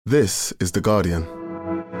This is The Guardian.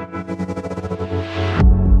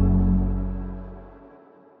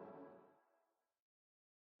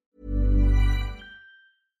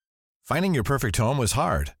 Finding your perfect home was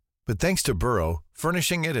hard, but thanks to Burrow,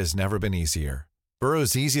 furnishing it has never been easier.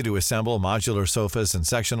 Burrow's easy-to-assemble modular sofas and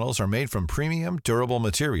sectionals are made from premium, durable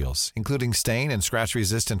materials, including stain and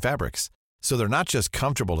scratch-resistant fabrics. So they're not just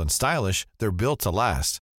comfortable and stylish, they're built to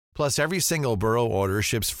last. Plus, every single Burrow order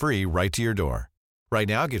ships free right to your door. Right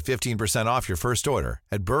now, get 15% off your first order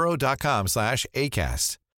at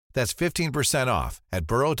burrow.com/ACAST. That's 15% off at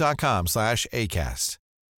burrow.com/ACAST.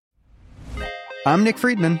 I'm Nick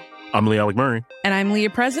Friedman. I'm Lee Alec Murray. And I'm Leah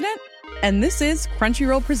President. And this is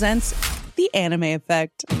Crunchyroll Presents The Anime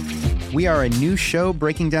Effect. We are a new show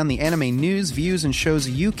breaking down the anime news, views, and shows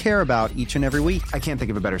you care about each and every week. I can't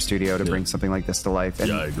think of a better studio to bring something like this to life.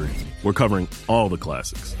 And I agree. We're covering all the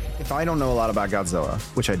classics. If I don't know a lot about Godzilla,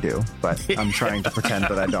 which I do, but I'm trying to pretend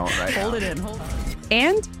that I don't right now. Hold it in.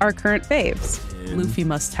 And our current faves. Luffy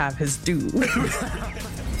must have his due.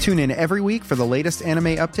 Tune in every week for the latest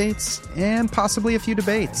anime updates and possibly a few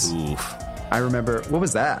debates. Oof. I remember, what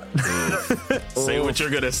was that? Say what you're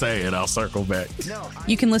going to say and I'll circle back.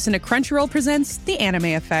 You can listen to Crunchyroll Presents The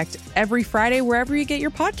Anime Effect every Friday wherever you get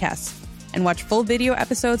your podcasts. And watch full video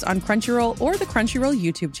episodes on Crunchyroll or the Crunchyroll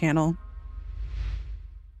YouTube channel.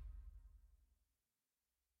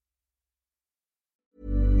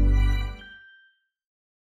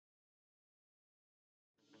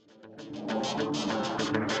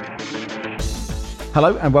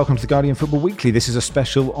 Hello and welcome to The Guardian Football Weekly. This is a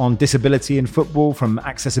special on disability in football, from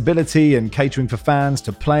accessibility and catering for fans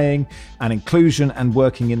to playing and inclusion and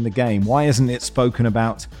working in the game. Why isn't it spoken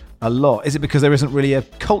about a lot? Is it because there isn't really a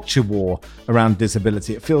culture war around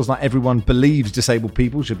disability? It feels like everyone believes disabled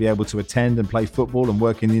people should be able to attend and play football and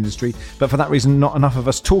work in the industry, but for that reason not enough of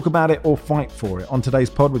us talk about it or fight for it. On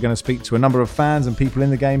today's pod, we're going to speak to a number of fans and people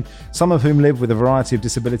in the game, some of whom live with a variety of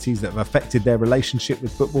disabilities that have affected their relationship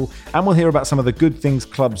with football, and we'll hear about some of the good things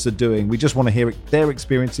clubs are doing. We just want to hear their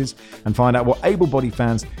experiences and find out what able-bodied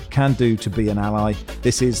fans can do to be an ally.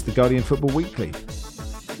 This is The Guardian Football Weekly.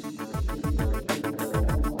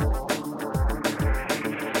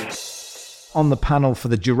 On the panel for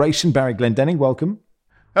the duration, Barry Glendenning, welcome.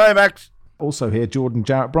 Hi, Max. Also here, Jordan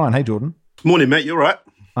Jarrett Bryan. Hey, Jordan. Morning, mate. You all right?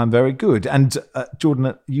 I'm very good. And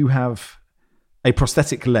Jordan, you have a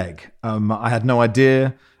prosthetic leg. I had no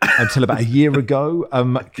idea until about a year ago.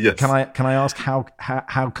 Yes. Can I ask how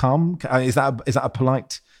come? Is that a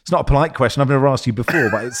polite? It's not a polite question. I've never asked you before,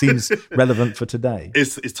 but it seems relevant for today.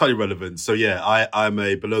 It's totally relevant. So yeah, I'm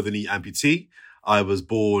a below the knee amputee. I was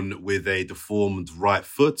born with a deformed right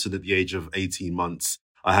foot, and at the age of 18 months,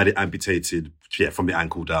 I had it amputated from the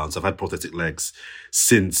ankle down. So I've had prosthetic legs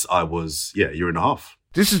since I was, a year and a half.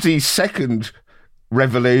 This is the second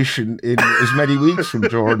revelation in as many weeks from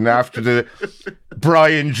Jordan after the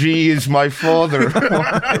Brian G is my father.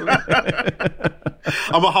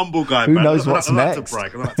 I'm a humble guy, Who man. knows what's next? I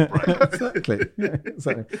like to brag.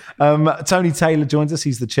 Exactly. Tony Taylor joins us.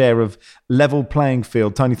 He's the chair of Level Playing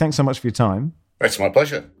Field. Tony, thanks so much for your time. It's my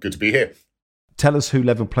pleasure. Good to be here. Tell us who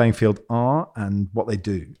Level Playing Field are and what they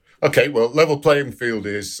do. Okay, well, Level Playing Field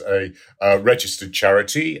is a registered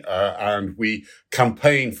charity, and we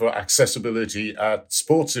campaign for accessibility at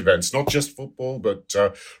sports events, not just football, but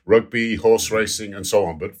rugby, horse racing, and so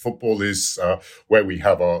on. But football is where we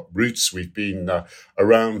have our roots. We've been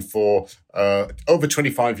around for over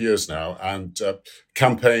 25 years now, and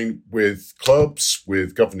campaign with clubs,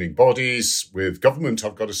 with governing bodies, with government,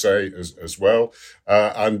 I've got to say, as well,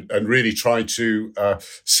 and really try to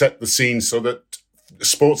set the scene so that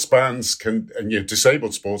sports fans and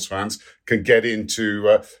disabled sports fans can get in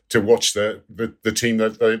to watch the team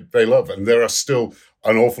that they love. And there are still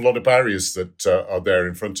an awful lot of barriers that are there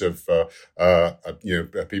in front of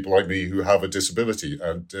people like me who have a disability.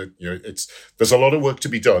 And there's a lot of work to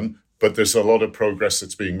be done, but there's a lot of progress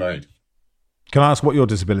that's being made. Can I ask what your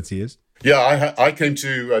disability is? Yeah, I came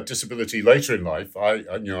to disability later in life. I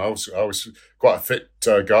was quite a fit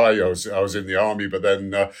guy. I was in the army, but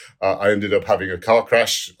then I ended up having a car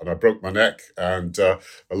crash and I broke my neck and I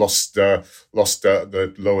lost the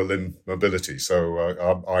lower limb mobility. So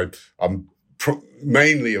I'm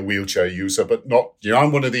mainly a wheelchair user, but not,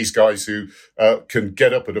 I'm one of these guys who can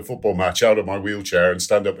get up at a football match out of my wheelchair and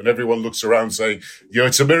stand up, and everyone looks around saying,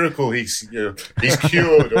 it's a miracle he's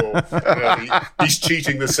cured, or he's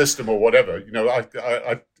cheating the system or whatever.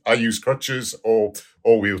 I use crutches or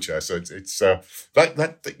wheelchair. So it's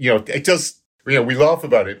that it does. We laugh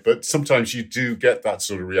about it, but sometimes you do get that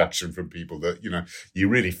sort of reaction from people that, you're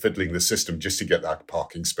really fiddling the system just to get that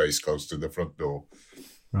parking space close to the front door.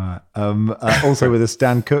 Right. Also with us,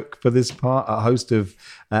 Dan Cook for this part, a host of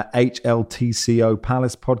HLTCO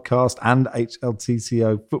Palace podcast and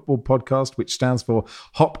HLTCO Football podcast, which stands for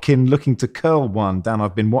Hopkin Looking to Curl One. Dan,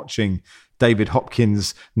 I've been watching David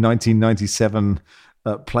Hopkins' 1997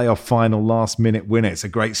 playoff final last-minute winner. It's a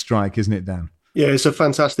great strike, isn't it, Dan? Yeah, it's a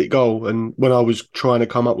fantastic goal. And when I was trying to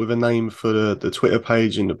come up with a name for the Twitter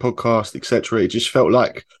page and the podcast, etc., it just felt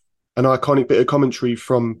like an iconic bit of commentary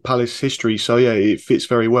from Palace history. So, yeah, it fits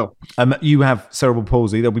very well. You have cerebral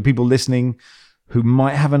palsy. There'll be people listening who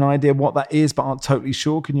might have an idea what that is but aren't totally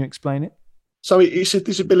sure. Can you explain it? So it's a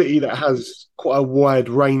disability that has quite a wide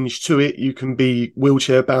range to it. You can be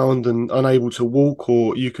wheelchair bound and unable to walk,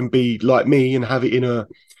 or you can be like me and have it in a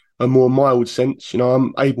more mild sense. You know,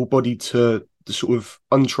 I'm able-bodied to the sort of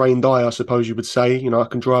untrained eye, I suppose you would say. You know, I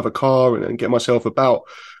can drive a car and get myself about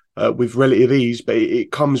with relative ease, but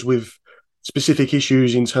it comes with specific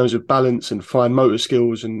issues in terms of balance and fine motor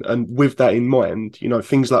skills. And with that in mind, you know,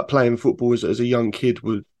 things like playing football as a young kid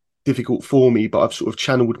were difficult for me, but I've sort of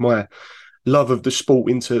channeled my love of the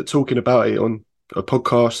sport into talking about it on a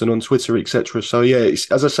podcast and on Twitter, etc. So yeah,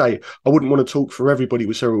 it's, as I say, I wouldn't want to talk for everybody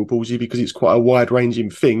with cerebral palsy because it's quite a wide-ranging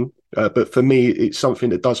thing. But for me, it's something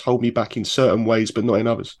that does hold me back in certain ways, but not in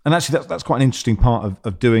others. And actually, that's quite an interesting part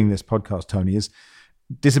of doing this podcast, Tony, is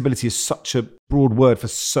disability is such a broad word for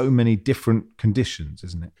so many different conditions,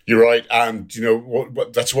 isn't it? You're right. And, you know,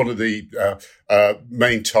 that's one of the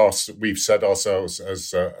main tasks that we've set ourselves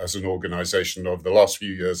as an organisation over the last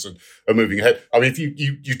few years and are moving ahead. I mean, if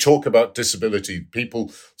you talk about disability,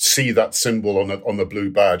 people see that symbol on the blue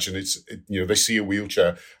badge and they see a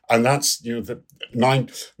wheelchair. And that's, you know,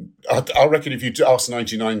 I reckon if you ask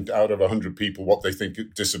 99 out of 100 people what they think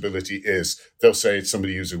disability is, they'll say it's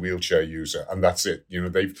somebody who's a wheelchair user. And that's it. You know,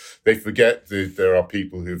 they forget that there are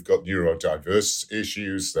people who've got neurodiverse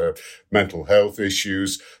issues, there are mental health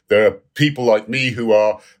issues. There are people like me who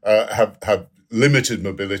are have limited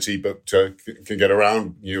mobility but can get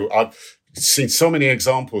around. You know, I've seen so many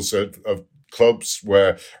examples of clubs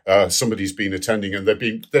where somebody's been attending and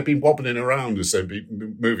they've been wobbling around as they've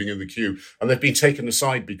been moving in the queue, and they've been taken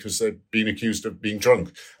aside because they've been accused of being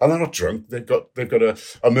drunk. And they're not drunk; they've got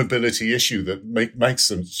a mobility issue that makes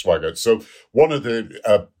them swagger. So one of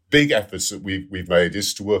the big efforts that we've made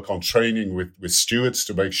is to work on training with stewards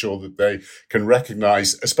to make sure that they can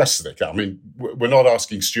recognise as best as they can. I mean, we're not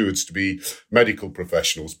asking stewards to be medical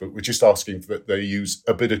professionals, but we're just asking that they use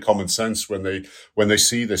a bit of common sense when they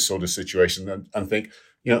see this sort of situation and think,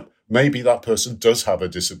 you know, maybe that person does have a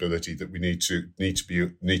disability that we need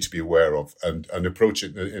to be aware of and approach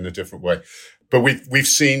it in a different way. But we've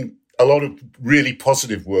seen a lot of really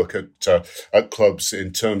positive work at clubs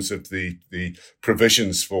in terms of the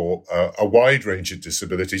provisions for a wide range of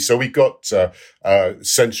disabilities. So we've got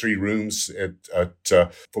sensory rooms at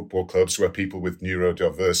football clubs where people with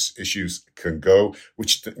neurodiverse issues can go,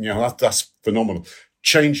 which, you know, that's phenomenal.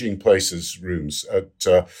 Changing places rooms at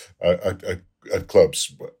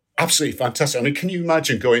clubs. Absolutely fantastic. I mean, can you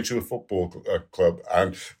imagine going to a football club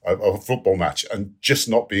and a football match and just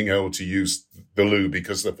not being able to use the loo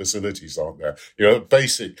because the facilities aren't there? You know,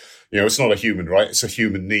 basic, you know, it's not a human right, it's a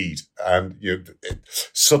human need. And, you know,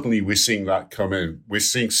 suddenly we're seeing that come in. We're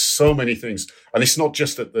seeing so many things. And it's not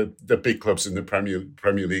just at the big clubs in the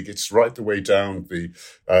Premier League, it's right the way down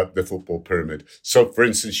the football pyramid. So, for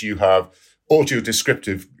instance, you have audio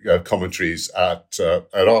descriptive commentaries at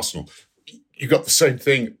Arsenal. You got the same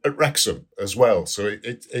thing at Wrexham as well. So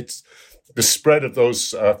it's the spread of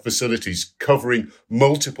those facilities covering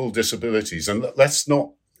multiple disabilities. And let's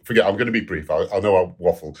not forget, I'm going to be brief. I know I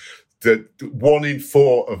waffle. That 1 in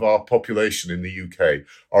 4 of our population in the UK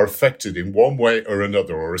are affected in one way or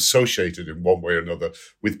another, or associated in one way or another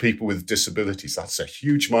with people with disabilities. That's a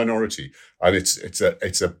huge minority, and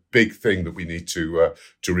it's a big thing that we need to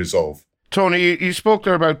resolve. Tony, you spoke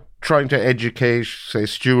there about trying to educate, say,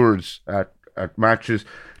 stewards at matches.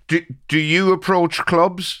 Do you approach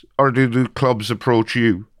clubs, or do the clubs approach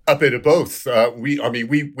you? A bit of both. We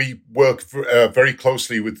work very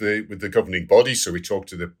closely with the governing body. So we talk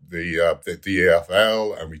to the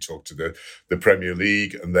EFL and we talk to the Premier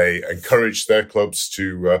League, and they encourage their clubs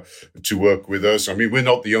to work with us. I mean, we're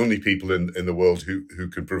not the only people in the world who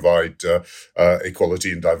can provide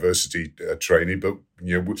equality and diversity training, but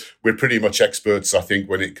you know, we're pretty much experts, I think,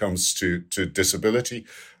 when it comes to disability.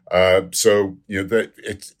 So you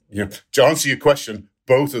know, to answer your question,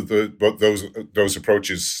 both of those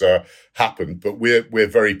approaches happen, but we're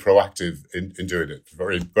very proactive in doing it.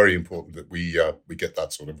 Very, very important that we get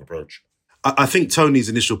that sort of approach. I think Tony's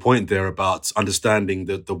initial point there about understanding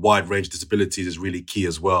the wide range of disabilities is really key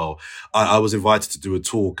as well. I was invited to do a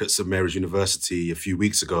talk at St Mary's University a few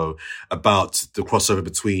weeks ago about the crossover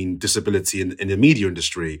between disability and in the media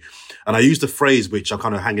industry. And I used a phrase which I'm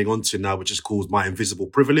kind of hanging on to now, which is called my invisible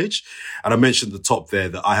privilege. And I mentioned at the top there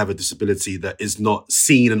that I have a disability that is not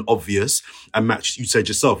seen and obvious. And Max, you said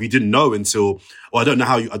yourself, you didn't know until, or I don't know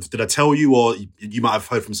how did I tell you, or you might have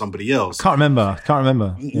heard from somebody else? Can't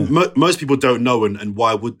remember. Yeah. Most people don't know, and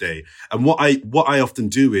why would they? And what I often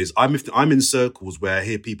do is I'm in circles where I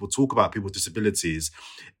hear people talk about people's disabilities,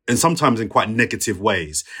 and sometimes in quite negative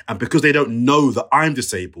ways. And because they don't know that I'm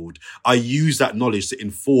disabled, I use that knowledge to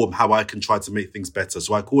inform how I can try to make things better.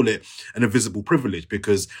 So I call it an invisible privilege,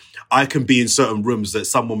 because I can be in certain rooms that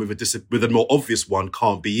someone with a more obvious one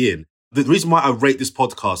can't be in. The reason why I rate this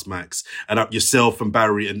podcast, Max, and yourself and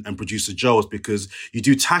Barry and producer Joe, is because you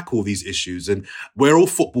do tackle these issues, and we're all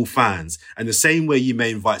football fans. And the same way you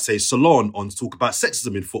may invite, say, Salon on to talk about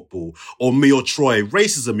sexism in football, or me or Troy,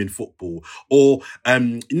 racism in football, or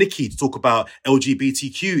Nikki to talk about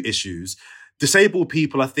LGBTQ issues. Disabled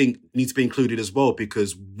people, I think, need to be included as well,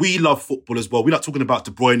 because we love football as well. We're not talking about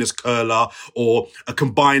De Bruyne's curler or a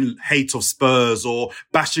combined hate of Spurs or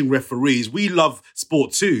bashing referees. We love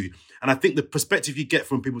sport too. And I think the perspective you get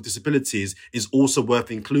from people with disabilities is also worth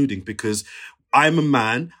including, because I'm a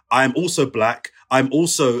man, I'm also black, I'm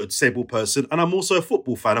also a disabled person, and I'm also a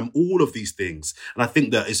football fan. I'm all of these things. And I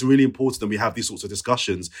think that it's really important that we have these sorts of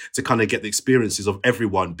discussions to kind of get the experiences of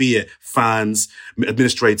everyone, be it fans,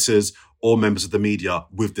 administrators, or members of the media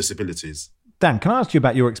with disabilities. Dan, can I ask you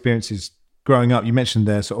about your experiences growing up? You mentioned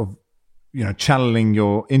there sort of, channeling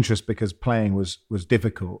your interest because playing was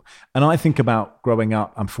difficult. And I think about growing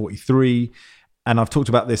up, I'm 43, and I've talked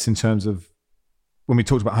about this in terms of when we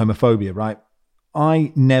talked about homophobia, right?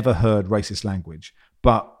 I never heard racist language,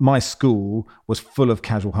 but my school was full of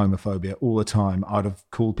casual homophobia all the time. I'd have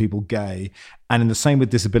called people gay. And in the same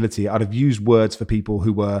with disability, I'd have used words for people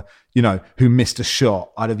who were, who missed a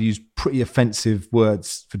shot. I'd have used pretty offensive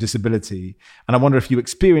words for disability. And I wonder if you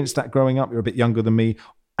experienced that growing up, you're a bit younger than me,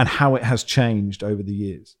 and how it has changed over the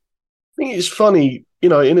years. I think it's funny,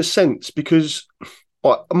 in a sense, because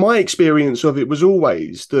my experience of it was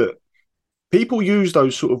always that people use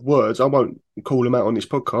those sort of words. I won't call them out on this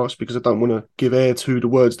podcast because I don't want to give air to the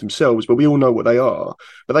words themselves, but we all know what they are.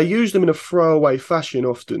 But they use them in a throwaway fashion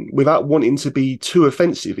often without wanting to be too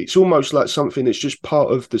offensive. It's almost like something that's just part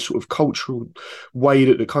of the sort of cultural way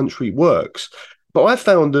that the country works. But I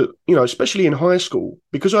found that, especially in high school,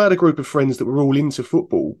 because I had a group of friends that were all into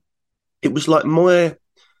football, it was like my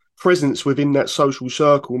presence within that social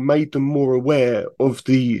circle made them more aware of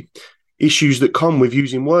the issues that come with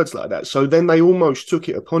using words like that. So then they almost took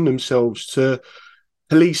it upon themselves to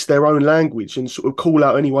police their own language and sort of call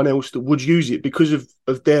out anyone else that would use it because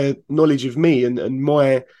of their knowledge of me and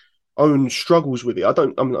my own struggles with it. I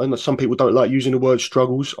know some people don't like using the word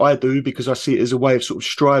struggles. I do, because I see it as a way of sort of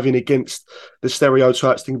striving against the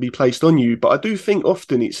stereotypes that can be placed on you. But I do think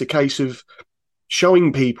often it's a case of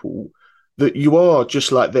showing people that you are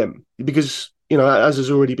just like them, because as has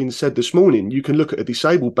already been said this morning, you can look at a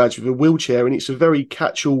disabled badge with a wheelchair and it's a very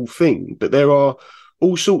catch-all thing, but there are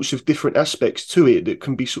all sorts of different aspects to it that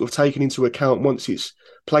can be sort of taken into account once it's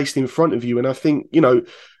placed in front of you. And I think,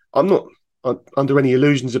 I'm not under any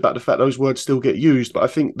illusions about the fact those words still get used, but I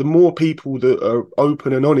think the more people that are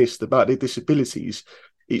open and honest about their disabilities,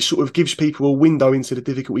 it sort of gives people a window into the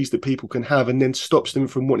difficulties that people can have and then stops them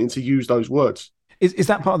from wanting to use those words. Is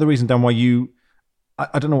that part of the reason, Dan, why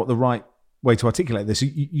I don't know what the right way to articulate this.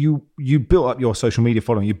 You built up your social media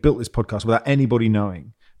following. You built this podcast without anybody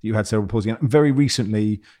knowing that you had cerebral palsy. And very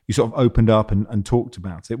recently, you sort of opened up and talked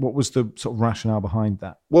about it. What was the sort of rationale behind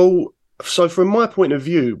that? Well, so from my point of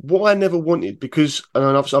view, what I never wanted, because and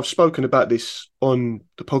I've spoken about this on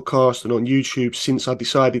the podcast and on YouTube since I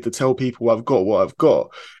decided to tell people I've got what I've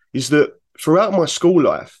got, is that throughout my school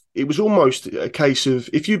life, it was almost a case of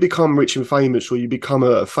if you become rich and famous or you become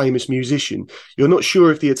a famous musician, you're not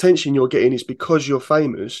sure if the attention you're getting is because you're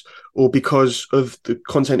famous or because of the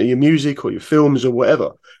content of your music or your films or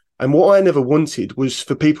whatever. And what I never wanted was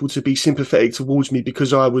for people to be sympathetic towards me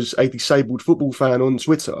because I was a disabled football fan on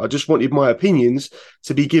Twitter. I just wanted my opinions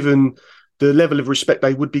to be given the level of respect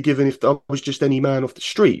they would be given if I was just any man off the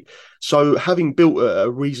street. So having built a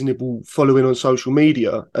reasonable following on social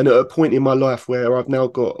media and at a point in my life where I've now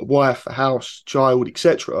got a wife, a house, child,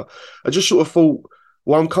 etc., I just sort of thought,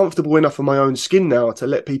 well, I'm comfortable enough in my own skin now to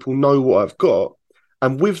let people know what I've got.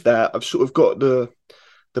 And with that, I've sort of got the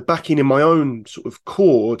backing in my own sort of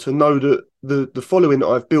core to know that the following that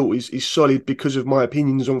I've built is solid because of my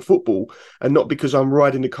opinions on football, and not because I'm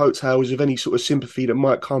riding the coattails of any sort of sympathy that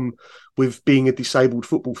might come with being a disabled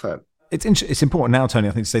football fan. It's important now, Tony,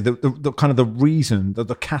 I think, to say the kind of the reason,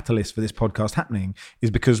 the catalyst for this podcast happening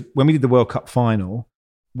is because when we did the World Cup final,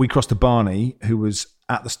 we crossed to Barney, who was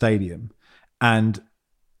at the stadium, and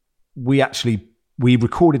we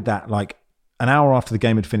recorded that like an hour after the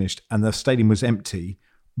game had finished, and the stadium was empty,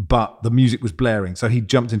 but the music was blaring. So he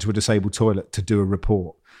jumped into a disabled toilet to do a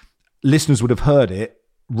report. Listeners would have heard it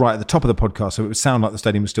right at the top of the podcast, so it would sound like the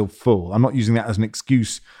stadium was still full. I'm not using that as an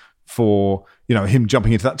excuse for, you know, him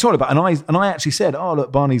jumping into that toilet, but and I actually said, oh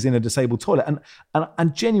look, Barney's in a disabled toilet,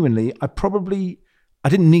 and genuinely, I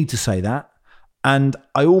didn't need to say that, and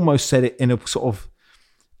I almost said it in a sort of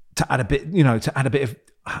to add a bit of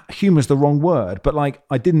humor's the wrong word, but like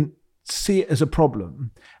I didn't see it as a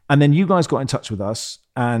problem. And then you guys got in touch with us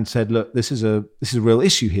and said, look, this is a real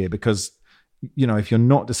issue here, because, you know, if you're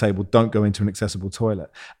not disabled, don't go into an accessible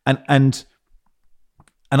toilet. And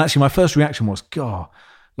actually my first reaction was, God,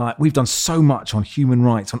 like we've done so much on human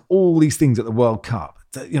rights, on all these things at the World Cup,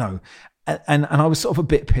 that, you know, and I was sort of a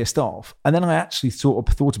bit pissed off. And then I actually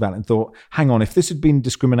thought about it and thought, hang on, if this had been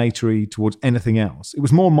discriminatory towards anything else, it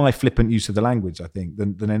was more my flippant use of the language, I think,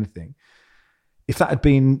 than anything. If that had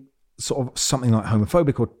been sort of something like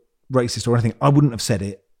homophobic or racist or anything, I wouldn't have said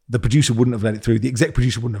it. The producer wouldn't have let it through. The exec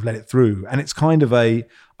producer wouldn't have let it through. And it's kind of a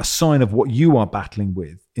sign of what you are battling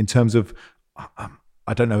with in terms of,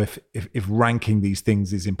 I don't know if ranking these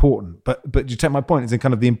things is important, but you take my point, it's in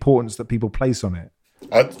kind of the importance that people place on it.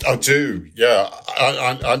 I do, yeah,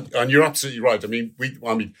 and you're absolutely right. I mean,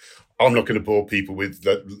 I'm not going to bore people with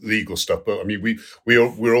the legal stuff, but I mean,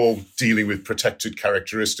 we're all dealing with protected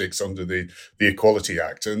characteristics under the Equality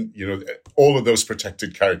Act, and you know, all of those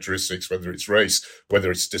protected characteristics, whether it's race, whether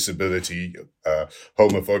it's disability,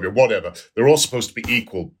 homophobia, whatever, they're all supposed to be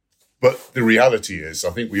equal. But the reality is, I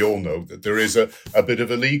think we all know that there is a bit of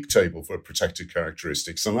a league table for protected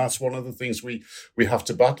characteristics. And that's one of the things we have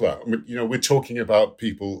to battle at. I mean, you know, we're talking about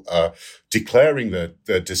people declaring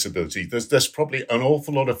their disability. There's probably an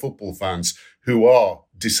awful lot of football fans who are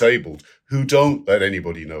disabled, who don't let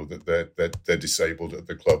anybody know that they're disabled at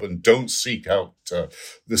the club, and don't seek out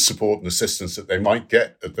the support and assistance that they might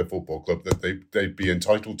get at the football club that they'd be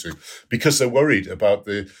entitled to, because they're worried about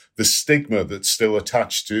the stigma that's still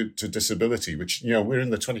attached to disability, which, you know, we're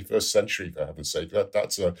in the 21st century, for heaven's sake.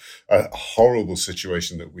 That's a horrible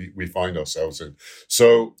situation that we find ourselves in.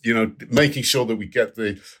 So, you know, making sure that we get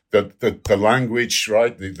the language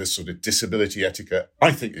right, the sort of disability etiquette,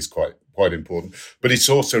 I think is quite important. But it's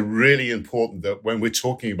also really important that when we're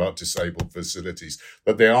talking about disabled facilities,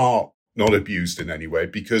 that they are not abused in any way,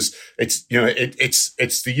 because it's, you know,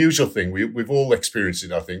 it's the usual thing. We've all experienced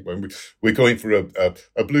it, I think, when we're going for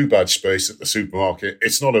a blue badge space at the supermarket,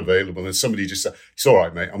 it's not available, and somebody just says, it's all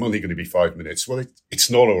right, mate, I'm only going to be 5 minutes. Well,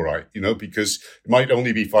 it's not all right, you know, because it might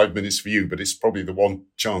only be 5 minutes for you, but it's probably the one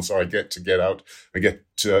chance I get to get out and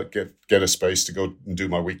get a space to go and do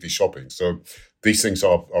my weekly shopping. So these things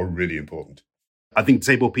are really important. I think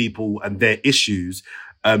disabled people and their issues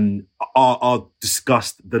are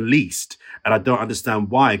discussed the least. And I don't understand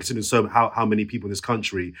why, considering how many people in this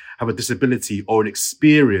country have a disability or an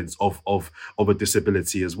experience of a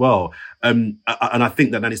disability as well. And I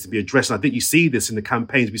think that needs to be addressed. And I think you see this in the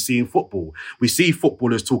campaigns we see in football. We see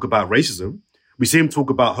footballers talk about racism. We see them talk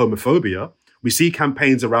about homophobia. We see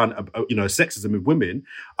campaigns around, sexism with women.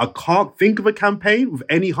 I can't think of a campaign with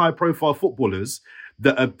any high-profile footballers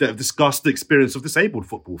that have discussed the experience of disabled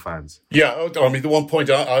football fans. Yeah, I mean, the one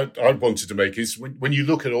point I wanted to make is when you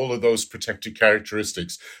look at all of those protected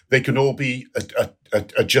characteristics, they can all be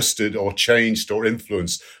adjusted or changed or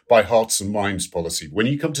influenced by hearts and minds policy. When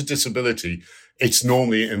you come to disability, it's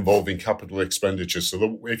normally involving capital expenditure.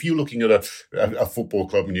 So if you're looking at a football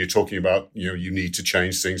club and you're talking about, you know, you need to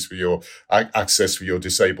change things for your access for your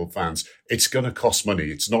disabled fans, it's going to cost money.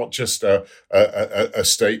 It's not just a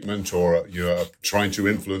statement or trying to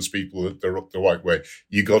influence people the right way.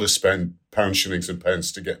 You got to spend pounds, shillings, and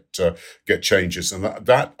pence to get changes, and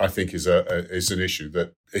that I think is an issue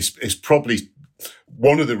that is probably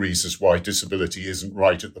one of the reasons why disability isn't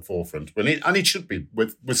right at the forefront, but it should be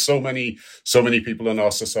with so many people in our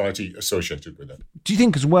society associated with it. Do you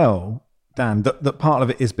think as well, Dan, that part of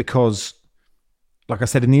it is because, like I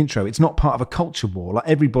said in the intro, it's not part of a culture war? Like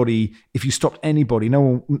everybody, if you stopped anybody,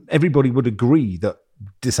 everybody would agree that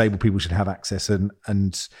disabled people should have access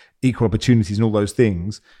and equal opportunities and all those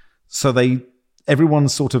things. So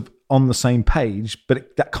everyone's sort of on the same page,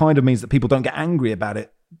 but that kind of means that people don't get angry about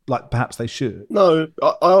it like perhaps they should. No,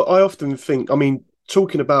 I often think, I mean,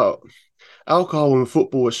 talking about, alcohol and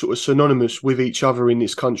football are sort of synonymous with each other in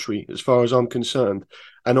this country, as far as I'm concerned.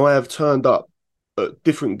 And I have turned up at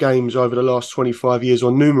different games over the last 25 years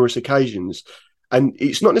on numerous occasions. And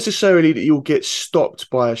it's not necessarily that you'll get stopped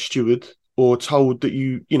by a steward or told that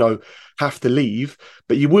you have to leave,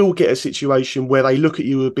 but you will get a situation where they look at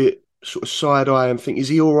you a bit sort of side eye and think, is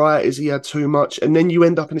he all right? Has he had too much? And then you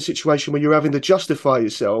end up in a situation where you're having to justify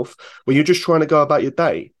yourself when you're just trying to go about your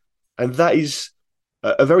day. And that is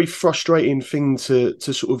a very frustrating thing to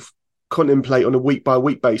sort of contemplate on a week by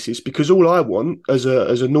week basis, because all I want as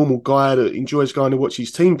a normal guy that enjoys going to watch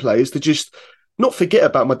his team play is to just not forget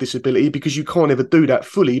about my disability, because you can't ever do that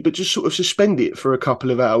fully, but just sort of suspend it for a couple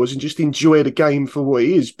of hours and just enjoy the game for what it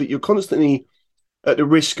is. But you're constantly at the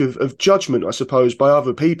risk of judgment, I suppose, by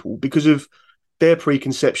other people because of their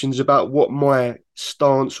preconceptions about what my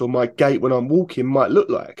stance or my gait when I'm walking might look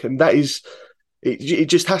like. And that is, it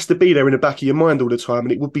just has to be there in the back of your mind all the time.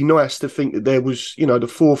 And it would be nice to think that there was, the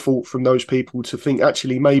forethought from those people to think,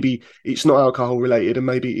 actually, maybe it's not alcohol related and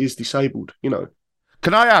maybe it is disabled,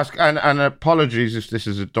 Can I ask, and apologies if this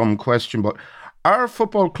is a dumb question, but are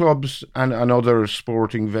football clubs and other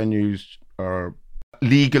sporting venues are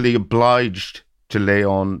legally obliged to lay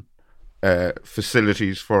on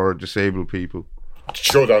facilities for disabled people?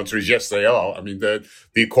 Short answer is yes, they are. I mean, the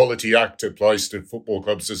Equality Act applies to football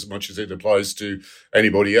clubs as much as it applies to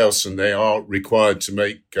anybody else, and they are required to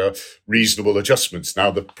make reasonable adjustments.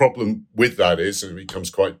 Now, the problem with that is, and it becomes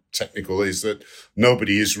quite technical, is that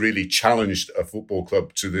nobody has really challenged a football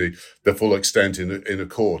club to the full extent in a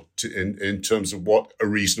court in terms of what a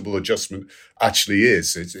reasonable adjustment actually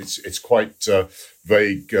is. It's quite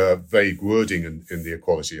vague wording in the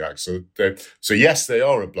Equality Act. So yes, they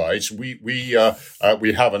are obliged. We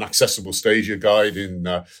have an accessible stagia guide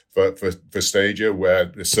for Stagia,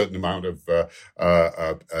 where a certain amount of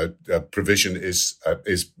provision is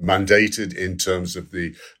mandated in terms of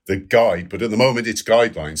the guide. But at the moment, it's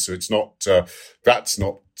guidelines, so it's not that's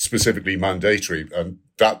not specifically mandatory, and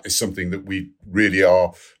that is something that we really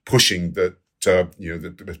are pushing. That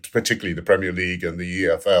particularly the Premier League and the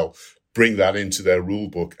EFL bring that into their rule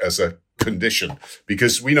book as a condition,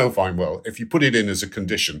 because we know fine well if you put it in as a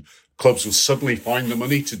condition, clubs will suddenly find the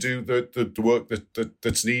money to do the work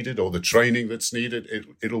that's needed or the training that's needed.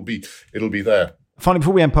 It'll be there. Finally,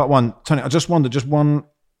 before we end part one, Tony, I just wonder, just one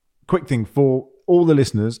quick thing for all the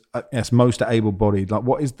listeners, yes, most are able-bodied. Like,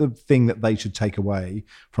 what is the thing that they should take away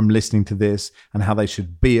from listening to this, and how they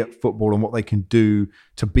should be at football, and what they can do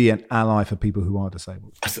to be an ally for people who are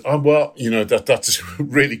disabled? Well, that's a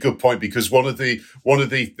really good point, because one of the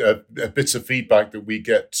bits of feedback that we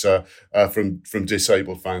get from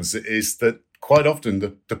disabled fans is that quite often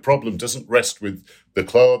the problem doesn't rest with the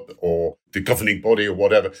club or the governing body or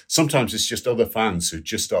whatever. Sometimes it's just other fans who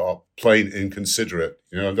just are plain inconsiderate.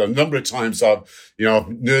 A number of times I've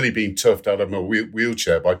nearly been turfed out of my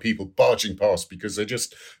wheelchair by people barging past because they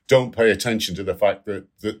just don't pay attention to the fact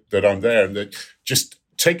that I'm there, and that just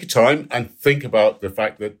take your time and think about the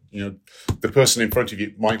fact that, the person in front of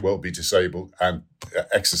you might well be disabled, and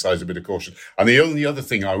exercise a bit of caution. And the only other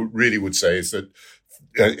thing I really would say is that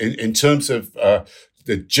in terms of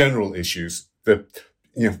the general issues,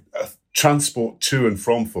 transport to and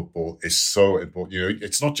from football is so important.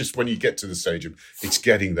 It's not just when you get to the stadium; it's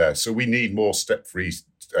getting there. So we need more step-free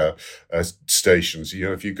stations.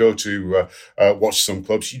 If you go to watch some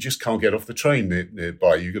clubs, you just can't get off the train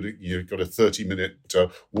nearby. You've got a 30-minute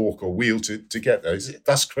walk or wheel to get there.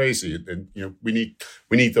 That's crazy. And we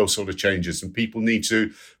need those sort of changes, and people need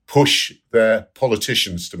to push their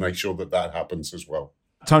politicians to make sure that happens as well.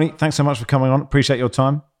 Tony, thanks so much for coming on. Appreciate your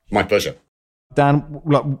time. My pleasure. Dan,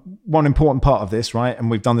 one important part of this, right,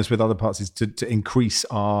 and we've done this with other parts, is to increase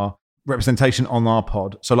our representation on our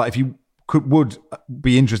pod. So, if you would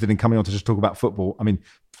be interested in coming on to just talk about football, I mean,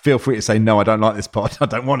 feel free to say, no, I don't like this pod, I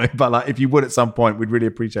don't want to. But if you would at some point, we'd really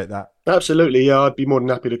appreciate that. Absolutely, yeah, I'd be more than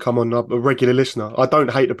happy to come on. I'm a regular listener. I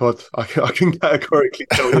don't hate the pod. I can categorically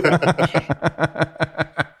tell you that.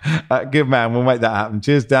 Good man, we'll make that happen.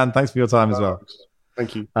 Cheers, Dan. Thanks for your time as well.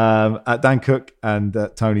 Thank you. Dan Cook and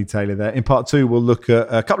Tony Taylor there. In part two, we'll look at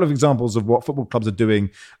a couple of examples of what football clubs are doing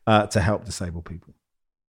to help disabled people.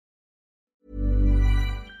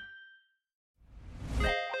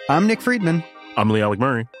 I'm Nick Friedman. I'm Lee Alec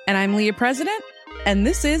Murray. And I'm Leah President. And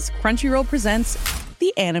this is Crunchyroll Presents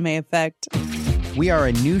The Anime Effect. We are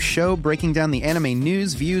a new show breaking down the anime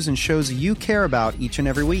news, views, and shows you care about each and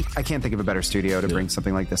every week. I can't think of a better studio to bring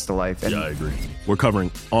something like this to life. And I agree. We're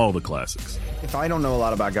covering all the classics. If I don't know a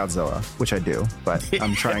lot about Godzilla, which I do, but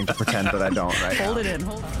I'm trying to pretend that I don't right now. Hold it in.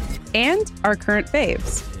 And our current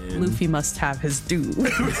faves. Luffy must have his due.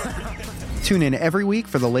 Tune in every week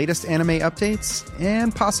for the latest anime updates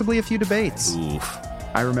and possibly a few debates. Oof.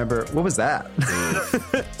 I remember, what was that?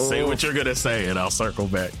 Say what you're going to say, and I'll circle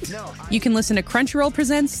back. You can listen to Crunchyroll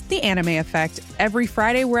Presents The Anime Effect every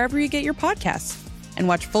Friday wherever you get your podcasts. And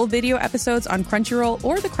watch full video episodes on Crunchyroll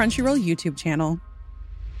or the Crunchyroll YouTube channel.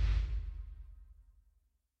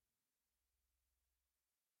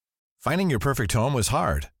 Finding your perfect home was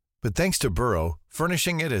hard, but thanks to Burrow,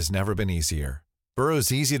 furnishing it has never been easier.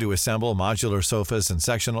 Burrow's easy-to-assemble modular sofas and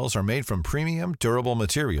sectionals are made from premium, durable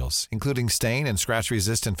materials, including stain and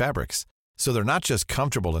scratch-resistant fabrics. So they're not just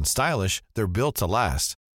comfortable and stylish, they're built to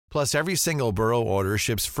last. Plus, every single Burrow order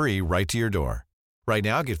ships free right to your door. Right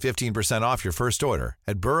now, get 15% off your first order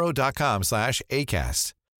at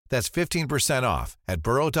burrow.com/ACAST. That's 15% off at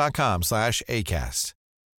burrow.com/ACAST.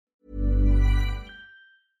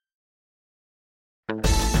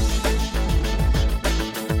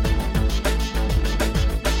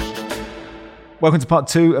 Welcome to part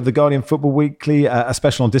 2 of the Guardian Football Weekly, a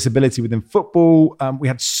special on disability within football. We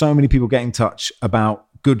had so many people get in touch about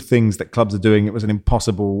good things that clubs are doing. It was an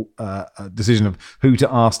impossible decision of who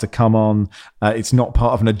to ask to come on. It's not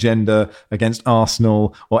part of an agenda against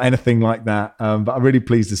Arsenal or anything like that. But I'm really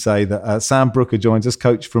pleased to say that Sam Brooker joins us,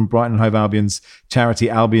 coach from Brighton and Hove Albion's charity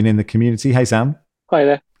Albion in the Community. Hey, Sam. Hi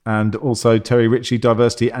there. And also Terry Ritchie,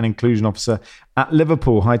 Diversity and Inclusion Officer at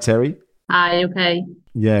Liverpool. Hi, Terry. Hi, okay.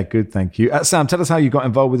 Yeah, good, thank you. Sam, tell us how you got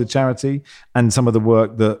involved with the charity and some of the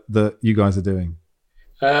work that you guys are doing.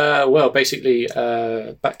 Well, basically,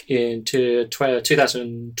 back in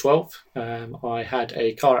 2012, I had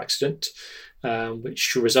a car accident,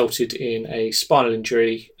 which resulted in a spinal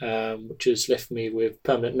injury, which has left me with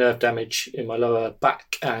permanent nerve damage in my lower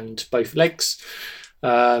back and both legs.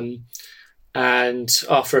 And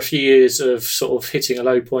after a few years of sort of hitting a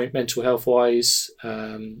low point mental health wise,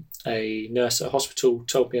 a nurse at a hospital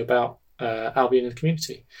told me about Albion in the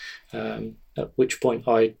Community, at which point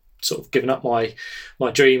I sort of given up my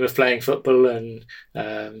dream of playing football and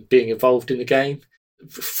being involved in the game.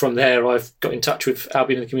 From there, I've got in touch with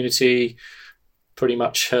Albion in the Community, pretty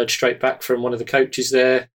much heard straight back from one of the coaches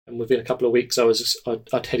there. And within a couple of weeks,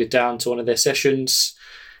 I'd headed down to one of their sessions,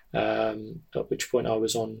 at which point I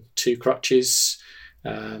was on 2 crutches,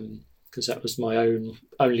 because that was my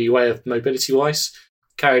only way of mobility-wise.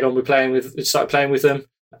 Carried on started playing with them,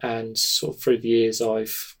 and sort of through the years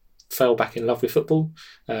I've fell back in love with football.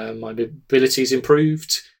 My mobility's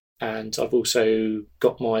improved, and I've also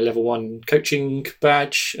got my level 1 coaching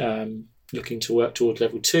badge, looking to work toward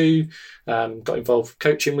level 2, got involved with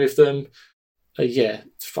coaching with them.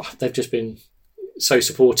 They've just been so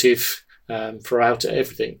supportive throughout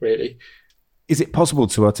everything, really. Is it possible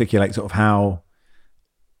to articulate sort of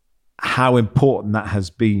how important that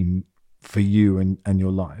has been for you and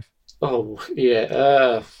your life? Oh,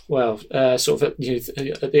 yeah. Sort of at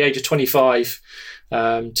the age of 25,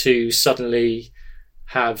 to suddenly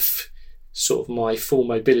have sort of my full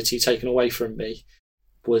mobility taken away from me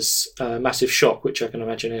was a massive shock, which I can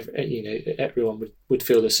imagine everyone would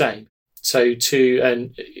feel the same. So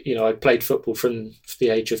I played football from the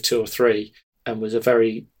age of 2 or 3 and was a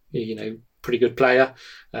very, pretty good player,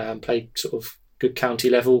 played sort of good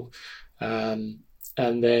county level. And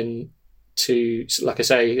then to, like I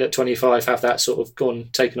say, at 25, have that sort of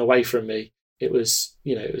taken away from me, it was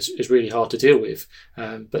really hard to deal with.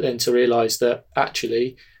 But then to realise that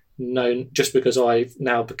actually, no, just because I've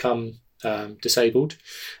now become disabled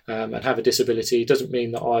and have a disability doesn't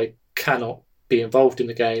mean that I cannot be involved in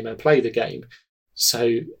the game and play the game.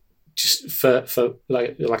 So just for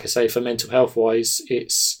like I say, for mental health wise,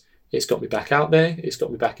 it's got me back out there. It's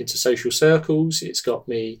got me back into social circles. It's got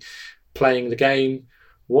me playing the game,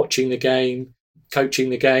 watching the game, coaching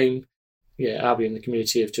the game. Yeah, Albion in the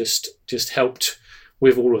Community have just helped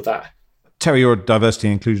with all of that. Terry, you're a Diversity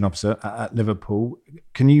and Inclusion Officer at Liverpool.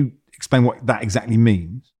 Can you explain what that exactly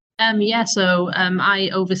means? So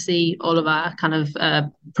I oversee all of our kind of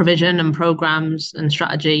provision and programs and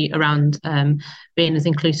strategy around being as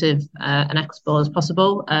inclusive and equitable as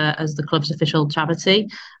possible as the club's official charity.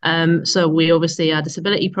 So we oversee our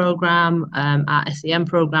disability program, our SEM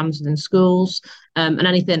programs within schools, and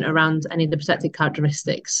anything around any of the protected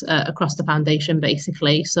characteristics across the foundation,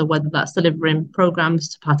 basically. So whether that's delivering programs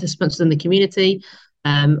to participants within the community,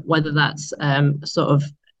 whether that's sort of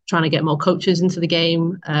trying to get more coaches into the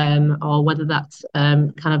game, or whether that's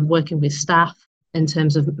kind of working with staff in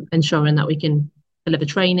terms of ensuring that we can deliver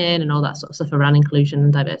training and all that sort of stuff around inclusion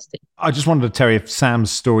and diversity. I just wondered, Terry, if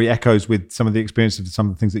Sam's story echoes with some of the experiences of some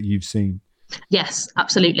of the things that you've seen. Yes,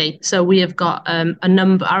 absolutely. So we have got a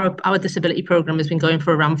number. Our disability program has been going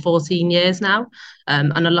for around 14 years now,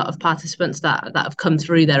 and a lot of participants that have come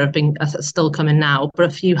through there are still coming now. But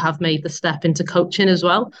a few have made the step into coaching as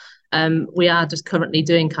well. We are just currently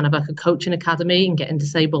doing kind of like a coaching academy and getting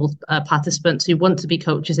disabled participants who want to be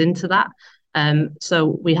coaches into that.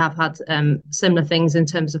 So we have had similar things in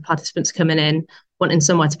terms of participants coming in, wanting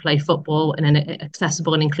somewhere to play football in an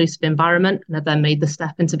accessible and inclusive environment, and have then made the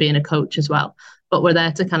step into being a coach as well. But we're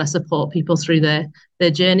there to kind of support people through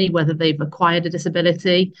their journey, whether they've acquired a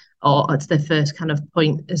disability or it's their first kind of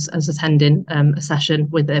point as attending a session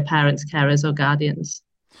with their parents, carers or guardians.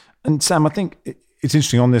 And Sam, I think it's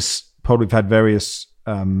interesting on this pod, we've had various,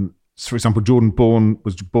 for example, Jordan Bourne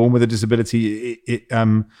was born with a disability.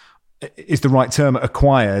 Is the right term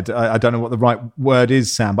acquired? I don't know what the right word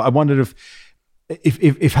is, Sam, but I wondered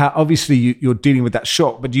if how obviously you're dealing with that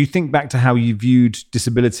shock, but do you think back to how you viewed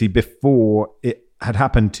disability before it had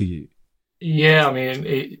happened to you? Yeah, I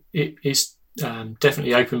mean, it's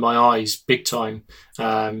definitely opened my eyes big time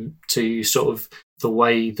to sort of the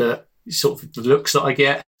way that sort of the looks that I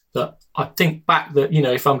get. That I think back that, you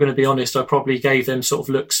know, if I'm going to be honest, I probably gave them sort of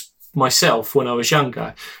looks myself when I was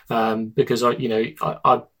younger, because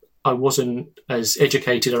I wasn't as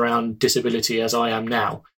educated around disability as I am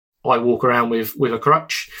now. I walk around with a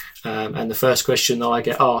crutch, and the first question that I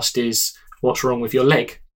get asked is, "What's wrong with your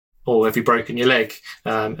leg?" Or "Have you broken your leg?"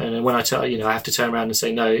 And when I tell, I have to turn around and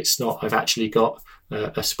say, "No, it's not. I've actually got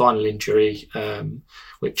a spinal injury,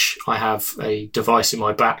 which I have a device in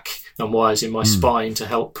my back and wires in my spine to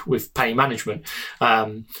help with pain management."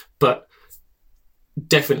 But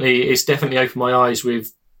it's definitely opened my eyes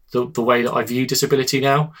with the way that I view disability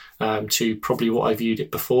now, to probably what I viewed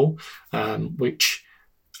it before, which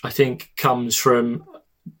I think comes from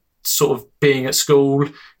sort of being at school.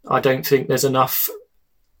 I don't think there's enough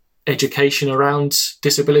education around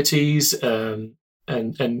disabilities, and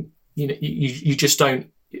you just don't.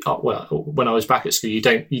 Well, when I was back at school, you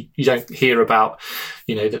don't hear about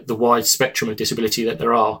the wide spectrum of disability that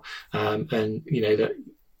there are, and that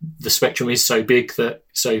the spectrum is so big that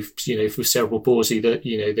for cerebral palsy that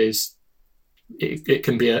there's it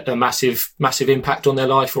can be a massive impact on their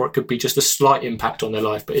life, or it could be just a slight impact on their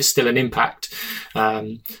life, but it's still an impact,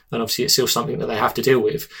 and obviously it's still something that they have to deal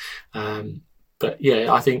with. But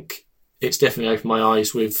yeah, I think it's definitely opened my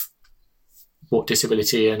eyes with what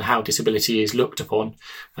disability and how disability is looked upon,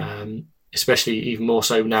 especially even more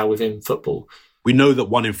so now within football. We know that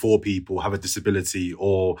 1 in 4 people have a disability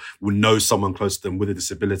or will know someone close to them with a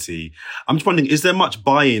disability. I'm just wondering, is there much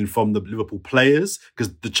buy-in from the Liverpool players?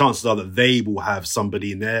 Because the chances are that they will have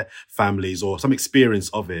somebody in their families or some experience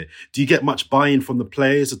of it. Do you get much buy-in from the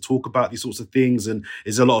players to talk about these sorts of things? And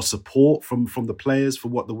is there a lot of support from the players for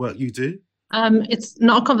what the work you do? It's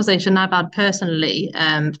not a conversation I've had personally,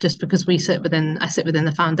 just because I sit within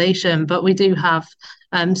the foundation, but we do have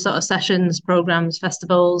sort of sessions, programs,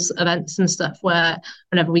 festivals, events and stuff where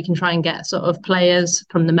whenever we can try and get sort of players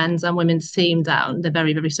from the men's and women's team down, they're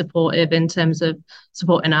very, very supportive in terms of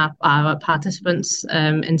supporting our participants,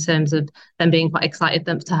 in terms of them being quite excited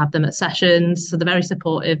to have them at sessions. So they're very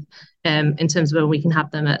supportive in terms of when we can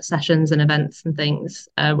have them at sessions and events and things,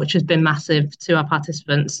 which has been massive to our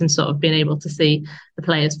participants, and sort of being able to see the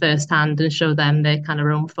players firsthand and show them their kind of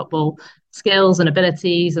own football skills and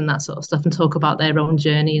abilities and that sort of stuff, and talk about their own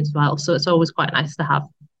journey as well. So it's always quite nice to have.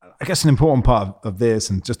 I guess an important part of this,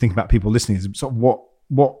 and just thinking about people listening, is sort of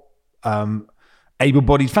what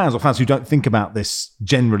able-bodied fans or fans who don't think about this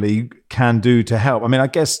generally can do to help. I mean, I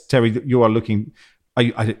guess, Terry, you are looking.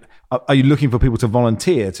 Are you looking for people to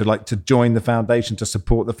volunteer, to join the foundation, to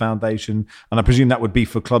support the foundation? And I presume that would be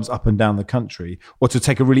for clubs up and down the country, or to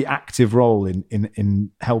take a really active role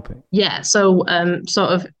in helping? Yeah, so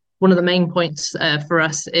sort of one of the main points for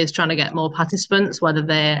us is trying to get more participants, whether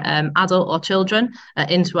they're adult or children,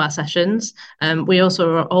 into our sessions. We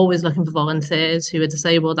also are always looking for volunteers who are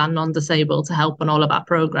disabled and non-disabled to help on all of our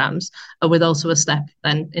programmes, with also a step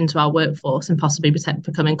then into our workforce and possibly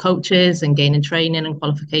becoming coaches and gaining training and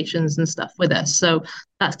qualifications and stuff with us. So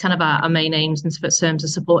that's kind of our main aims in terms of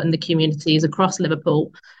supporting the communities across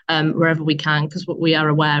Liverpool, wherever we can, because we are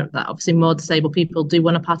aware that obviously more disabled people do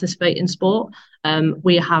want to participate in sport.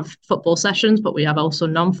 We have football sessions, but we have also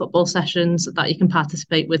non-football sessions that you can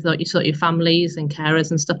participate with, like your families and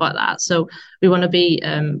carers and stuff like that. So we want to be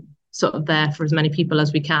sort of there for as many people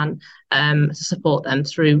as we can, to support them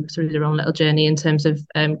through their own little journey in terms of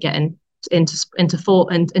getting into football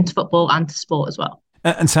and to sport as well.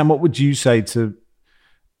 And Sam, what would you say to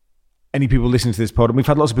any people listening to this pod? And we've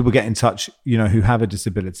had lots of people get in touch, who have a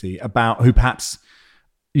disability, about who perhaps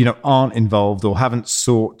aren't involved or haven't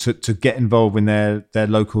sought to get involved in their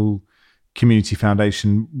local community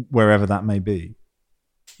foundation, wherever that may be?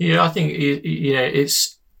 Yeah, I think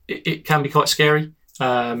it can be quite scary.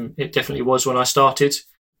 It definitely was when I started,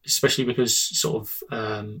 especially because sort of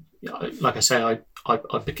like I say, I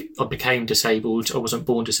became disabled. I wasn't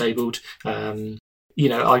born disabled. I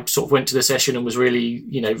sort of went to the session and was really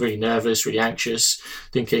nervous, really anxious,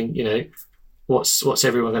 thinking, what's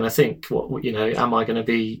everyone going to think? What am I going to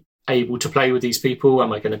be able to play with these people?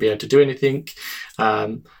 Am I going to be able to do anything?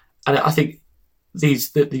 And I think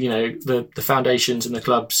the foundations and the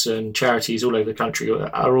clubs and charities all over the country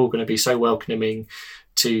are all going to be so welcoming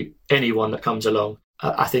to anyone that comes along.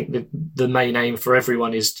 I think the main aim for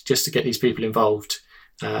everyone is just to get these people involved,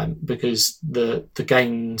 because the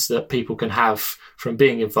gains that people can have from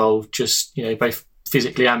being involved, just both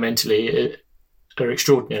physically and mentally, are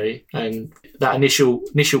extraordinary. And that initial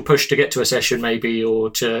push to get to a session, maybe, or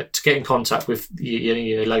to get in contact with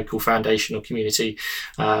the local foundation or community,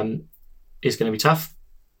 is going to be tough,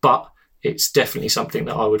 but it's definitely something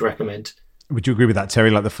that I would recommend. Would you agree with that, Terry?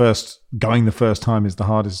 Like the first time is the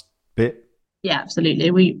hardest bit? Yeah,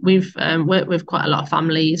 absolutely. We've worked with quite a lot of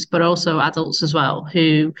families, but also adults as well,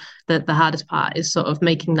 who the hardest part is sort of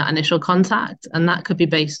making that initial contact. And that could be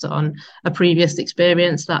based on a previous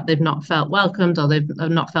experience that they've not felt welcomed, or they've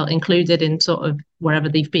not felt included in sort of wherever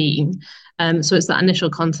they've been. So it's that initial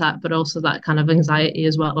contact, but also that kind of anxiety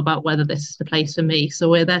as well about whether this is the place for me. So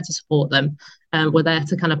we're there to support them. We're there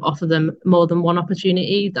to kind of offer them more than one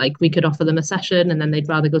opportunity. Like, we could offer them a session and then they'd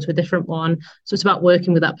rather go to a different one. So it's about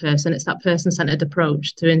working with that person. It's that person-centered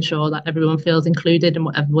approach to ensure that everyone feels included in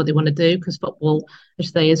what they want to do, because football, I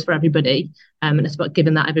should say, is for everybody. And it's about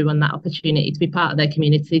giving everyone that opportunity to be part of their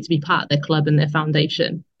community, to be part of their club and their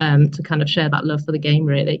foundation, to kind of share that love for the game,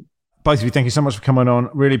 really. Both of you, thank you so much for coming on.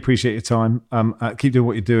 Really appreciate your time. Keep doing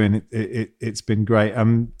what you're doing. It's been great.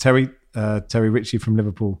 Terry Ritchie from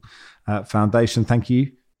Liverpool Foundation, thank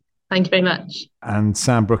you. Thank you very much. And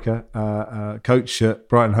Sam Brooker, coach at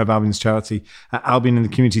Brighton Hove Albion's charity, Albion in the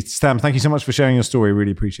community. Sam, thank you so much for sharing your story.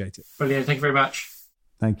 Really appreciate it. Brilliant. Thank you very much.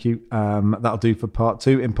 Thank you. That'll do for part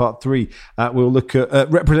 2. In part 3, we'll look at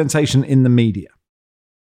representation in the media.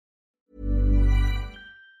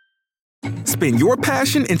 Spin your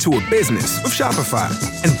passion into a business with Shopify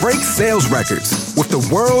and break sales records with the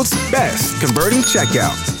world's best converting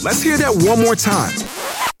checkout. Let's hear that one more time.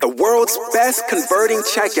 The world's best converting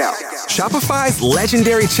checkout. Shopify's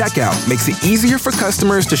legendary checkout makes it easier for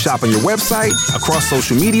customers to shop on your website, across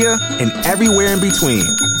social media, and everywhere in between.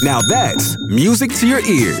 Now that's music to your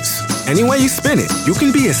ears. Any way you spin it, you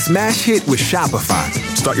can be a smash hit with Shopify.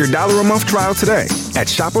 Start your $1 a month trial today at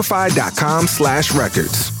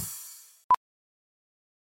shopify.com/records.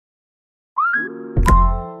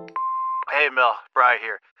 Hey, Mel, Bri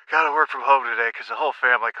here. Gotta work from home today because the whole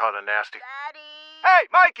family caught a nasty. Daddy! Hey,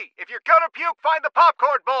 Mikey, if you're gonna puke, find the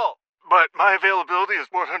popcorn bowl! But my availability is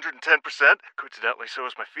 110%. Coincidentally, so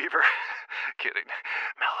is my fever. Kidding.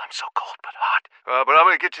 Mel, I'm so cold but hot. But I'm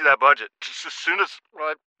gonna get you that budget just as soon as...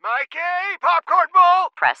 Mikey, popcorn bowl!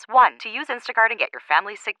 Press 1 to use Instacart and get your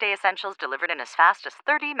family's sick day essentials delivered in as fast as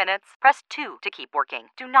 30 minutes. Press 2 to keep working.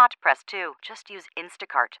 Do not press 2. Just use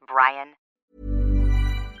Instacart, Brian.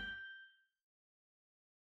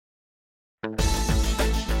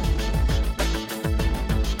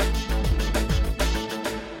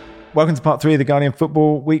 Welcome to part 3 of the Guardian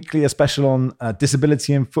Football Weekly, a special on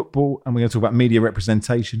disability in football, and we're going to talk about media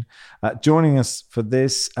representation. Joining us for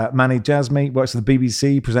this, Mani Jazmi, works for the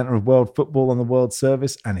BBC, presenter of World Football on the World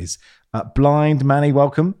Service, and is blind. Mani,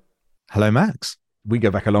 welcome. Hello, Max. We go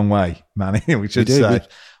back a long way, Mani. We should say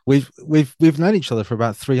we've known each other for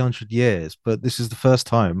about 300 years, but this is the first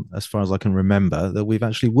time, as far as I can remember, that we've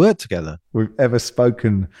actually worked together. We've ever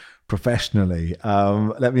spoken professionally.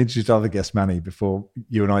 Let me introduce other guests, Mani, before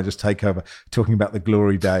you and I just take over, talking about the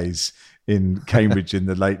glory days in Cambridge in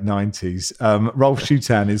the late 90s. Rolf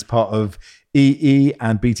Schutan is part of EE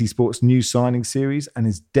and BT Sports New Signing Series and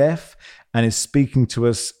is deaf and is speaking to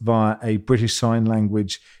us via a British Sign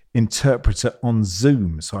Language interpreter on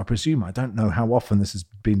Zoom. So I presume, I don't know how often this has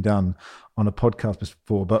been done on a podcast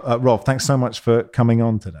before, but Rolf, thanks so much for coming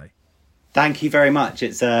on today. Thank you very much.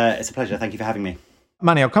 It's a pleasure. Thank you for having me.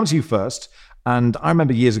 Mani, I'll come to you first. And I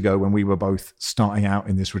remember years ago when we were both starting out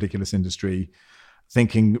in this ridiculous industry,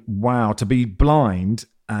 thinking, wow, to be blind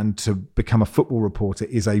and to become a football reporter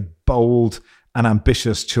is a bold and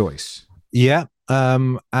ambitious choice. Yeah.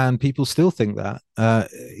 And people still think that.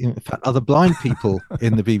 In fact, other blind people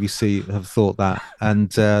in the BBC have thought that. And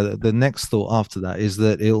the next thought after that is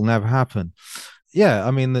that it'll never happen. Yeah,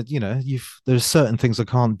 I mean, that there's certain things I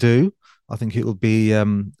can't do. I think it would be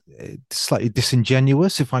slightly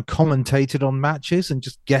disingenuous if I commentated on matches and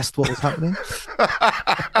just guessed what was happening.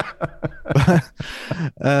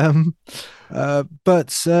 But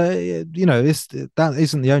that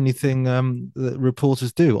isn't the only thing that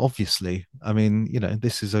reporters do. Obviously, I mean,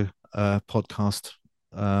 this is a podcast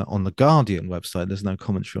on the Guardian website. There's no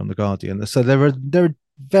commentary on the Guardian, so there are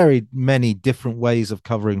very many different ways of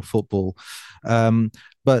covering football.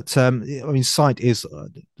 But I mean, sight is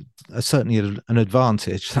certainly an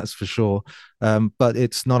advantage, that's for sure. But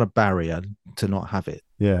it's not a barrier to not have it.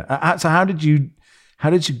 Yeah. So how did you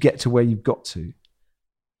get to where you've got to?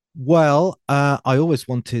 Well, I always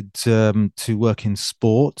wanted to work in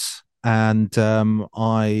sports, and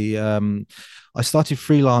I started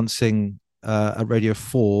freelancing at Radio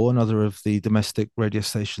 4, another of the domestic radio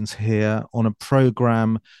stations here, on a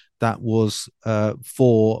program that was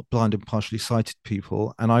for blind and partially sighted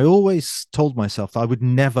people. And I always told myself that I would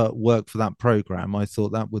never work for that program. I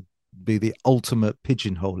thought that would be the ultimate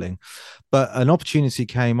pigeonholing. But an opportunity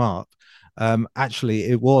came up. Actually,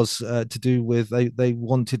 it was to do with they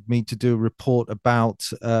wanted me to do a report about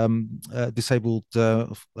disabled or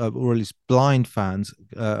at least blind fans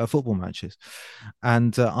at football matches,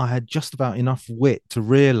 and I had just about enough wit to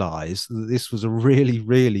realise that this was a really,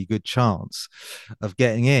 really good chance of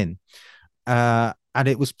getting in. And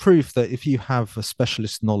it was proof that if you have a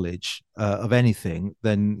specialist knowledge of anything,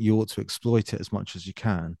 then you ought to exploit it as much as you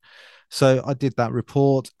can. So I did that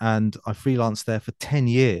report, and I freelanced there for 10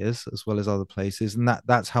 years, as well as other places. And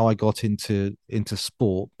that's how I got into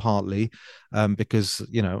sport, partly because,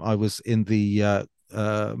 I was in the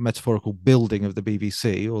metaphorical building of the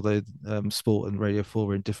BBC, although sport and Radio 4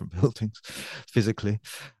 were in different buildings physically.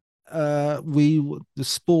 The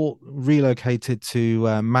sport relocated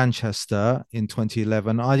to Manchester in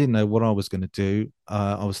 2011. I didn't know what I was going to do.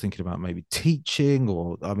 I was thinking about maybe teaching,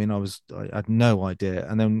 I had no idea.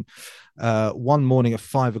 And then one morning at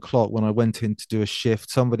 5 o'clock, when I went in to do a shift,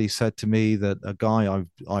 somebody said to me that a guy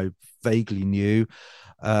I vaguely knew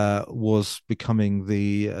was becoming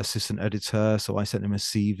the assistant editor. So I sent him a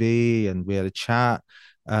CV and we had a chat.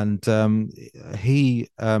 And he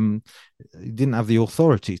didn't have the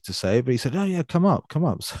authority to say it, but he said, "Oh yeah, come up."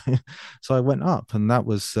 So I went up, and that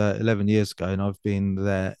was 11 years ago, and I've been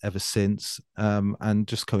there ever since. And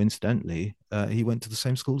just coincidentally, he went to the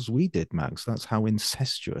same school as we did, Max. That's how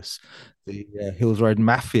incestuous the Hills Road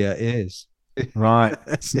Mafia is. Right.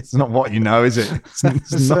 It's not what you know, is it?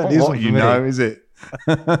 It's not what you know, is it?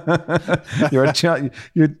 You're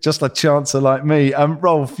just a chancer like me.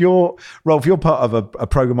 Rolf, you're part of a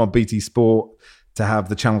program on BT Sport to have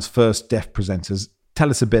the channel's first deaf presenters.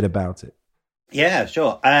 Tell us a bit about it. Yeah,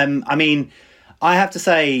 sure. I mean, I have to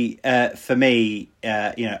say, for me,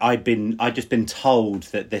 I'd just been told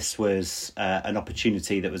that this was an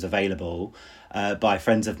opportunity that was available by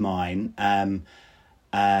friends of mine.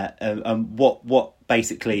 What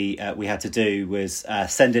basically we had to do was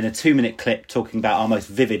send in a 2-minute clip talking about our most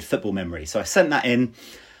vivid football memory. So I sent that in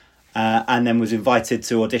and then was invited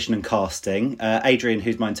to audition and casting. Adrian,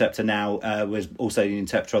 who's my interpreter now, was also the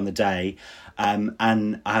interpreter on the day.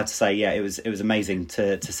 And I have to say, yeah, it was amazing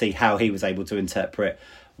to see how he was able to interpret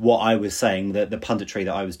what I was saying, the punditry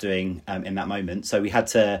that I was doing in that moment. So we had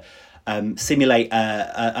to simulate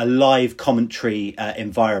a live commentary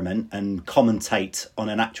environment and commentate on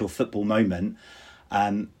an actual football moment,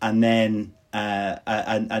 and then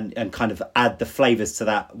and kind of add the flavours to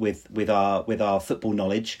that with our football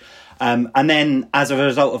knowledge, and then as a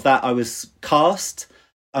result of that, I was cast.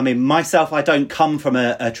 I mean, myself, I don't come from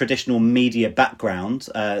a traditional media background,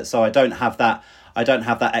 so I don't have that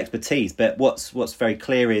expertise. But what's very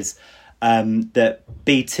clear is that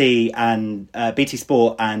BT and BT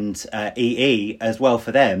Sport and EE as well,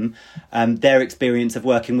 for them, their experience of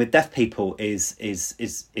working with deaf people is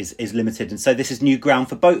limited, and so this is new ground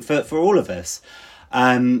for all of us.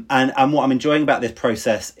 And what I'm enjoying about this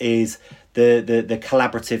process is the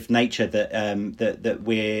collaborative nature that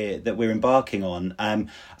we're embarking on.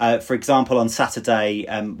 For example, on Saturday,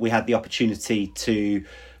 we had the opportunity to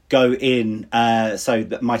go in, so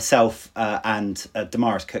that myself and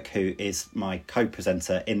Damaris Cook, who is my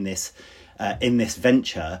co-presenter in this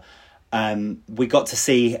venture, we got to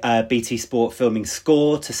see BT Sport filming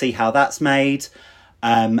Score, to see how that's made,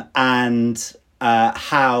 and then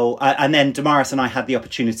Damaris and I had the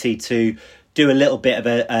opportunity to do a little bit of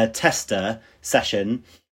a tester session,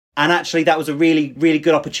 and actually that was a really, really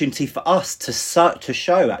good opportunity for us to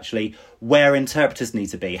show actually where interpreters need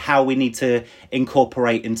to be, how we need to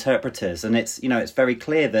incorporate interpreters. And it's, it's very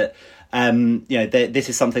clear that, this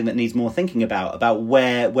is something that needs more thinking about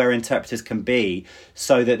where interpreters can be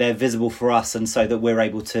so that they're visible for us and so that we're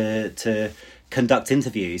able to conduct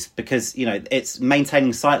interviews, because, it's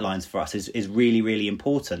maintaining sightlines for us is really, really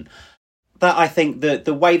important. That I think that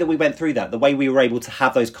the way that we went through that, the way we were able to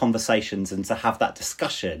have those conversations and to have that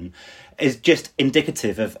discussion is just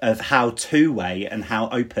indicative of how two-way and how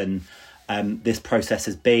open this process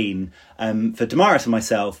has been for Damaris and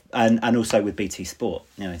myself, and also with BT Sport.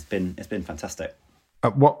 It's been fantastic.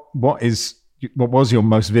 What was your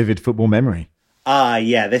most vivid football memory?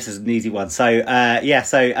 This is an easy one. So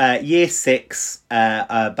year 6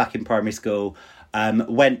 back in primary school,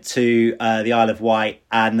 went to the Isle of Wight,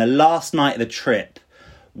 and the last night of the trip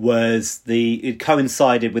it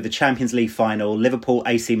coincided with the Champions League final, Liverpool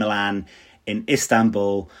AC Milan in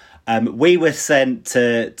Istanbul. We were sent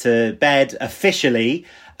to bed officially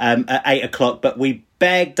at 8:00, but we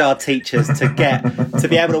begged our teachers to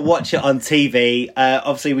be able to watch it on TV.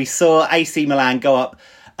 Obviously, we saw AC Milan go up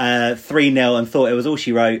 3-0 and thought it was all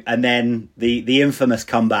she wrote, and then the infamous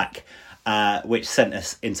comeback, which sent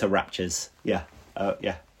us into raptures.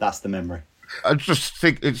 That's the memory. I just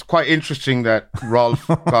think it's quite interesting that Rolf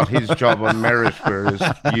got his job on merit, whereas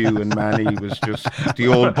you and Manny was just the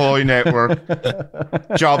old boy network,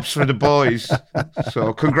 jobs for the boys.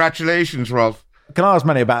 So congratulations, Rolf. Can I ask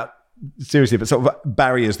Manny about, seriously, but sort of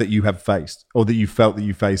barriers that you have faced or that you felt that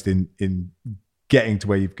you faced in getting to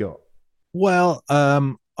where you've got? Well,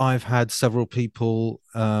 I've had several people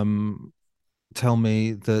tell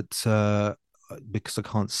me that because I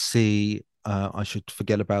can't see, I should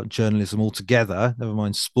forget about journalism altogether, never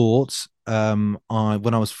mind sports. When I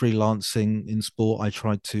was freelancing in sport, I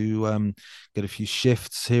tried to get a few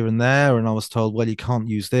shifts here and there, and I was told, well, you can't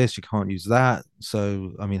use this, you can't use that.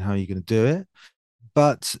 So, I mean, how are you going to do it?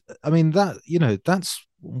 But I mean, that's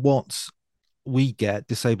what we get,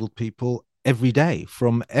 disabled people, every day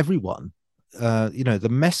from everyone. The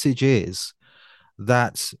message is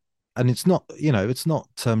that, and it's not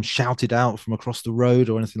shouted out from across the road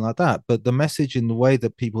or anything like that, but the message in the way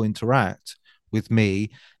that people interact with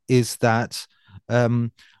me is that,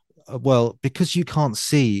 because you can't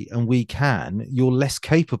see and we can, you're less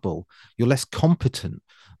capable, you're less competent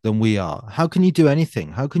than we are. How can you do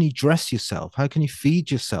anything? How can you dress yourself? How can you feed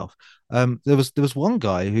yourself? There was one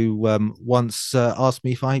guy who once asked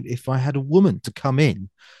me if I had a woman to come in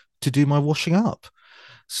to do my washing up.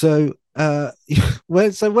 So when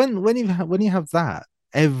you have that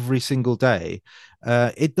every single day,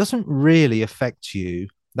 it doesn't really affect you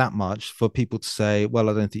that much for people to say, well,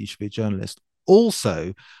 I don't think you should be a journalist.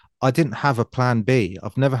 Also, I didn't have a plan B.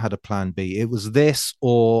 I've never had a plan B. It was this,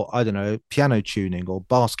 or I don't know, piano tuning or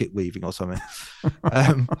basket weaving or something.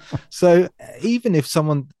 So even if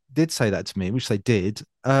someone did say that to me, which they did,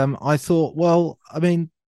 I thought, well, I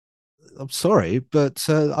mean, I'm sorry, but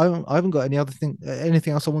I haven't got anything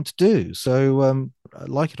else I want to do. So,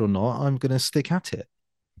 like it or not, I'm going to stick at it.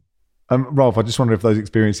 Rolf, I just wonder if those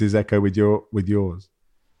experiences echo with yours.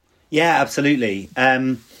 Yeah, absolutely.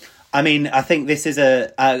 I mean, I think this is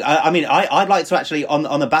I'd like to actually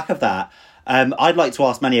on the back of that. I'd like to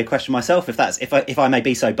ask Manny a question myself, if I may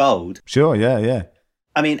be so bold. Sure. Yeah.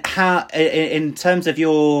 I mean, how in terms of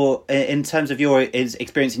your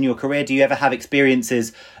experience in your career, do you ever have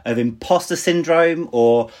experiences of imposter syndrome,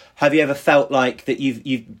 or have you ever felt like that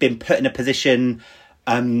you've been put in a position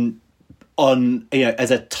on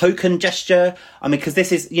as a token gesture? I mean, because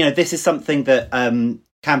this is something that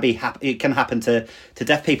it can happen to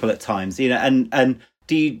deaf people at times, and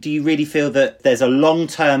do you really feel that there's a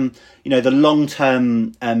long-term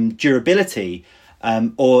durability?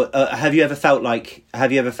 Or have you ever felt like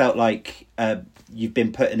you've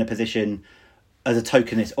been put in a position as a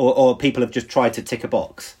tokenist, or people have just tried to tick a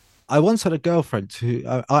box? I once had a girlfriend who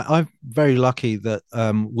I'm very lucky that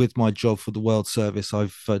with my job for the World Service,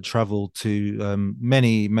 I've traveled to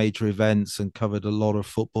many major events and covered a lot of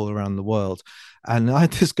football around the world. And I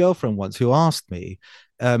had this girlfriend once who asked me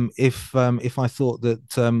if I thought that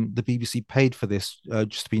the BBC paid for this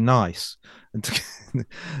just to be nice and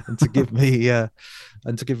to give me a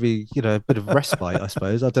bit of respite, I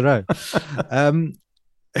suppose. I don't know.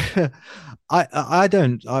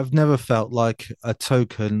 I've never felt like a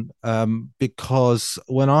token because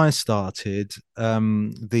when I started,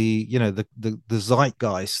 the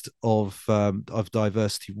zeitgeist of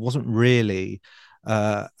diversity wasn't really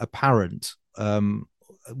apparent.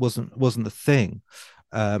 Wasn't a thing.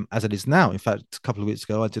 as it is now. In fact, a couple of weeks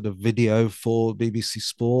ago, I did a video for BBC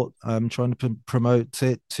Sport trying to promote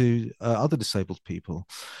it to other disabled people.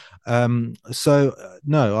 No,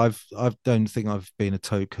 I don't think I've been a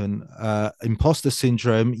token. Imposter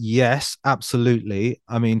syndrome, yes, absolutely.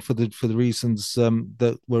 I mean, for the reasons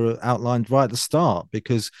that were outlined right at the start,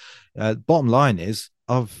 because bottom line is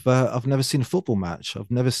I've never seen a football match.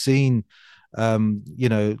 I've never seen the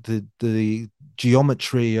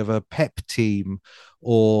geometry of a Pep team,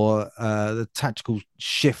 or the tactical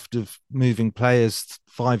shift of moving players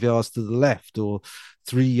 5 yards to the left or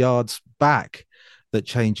 3 yards back that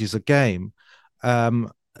changes a game.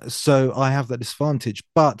 So I have that disadvantage,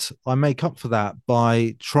 but I make up for that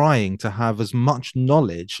by trying to have as much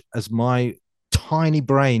knowledge as my tiny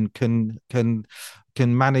brain can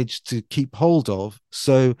manage to keep hold of.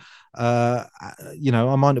 So I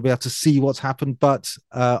might not be able to see what's happened, but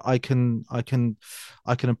I can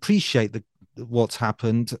appreciate what's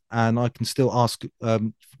happened, and I can still ask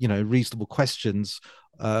reasonable questions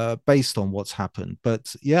based on what's happened.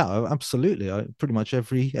 But yeah, absolutely, pretty much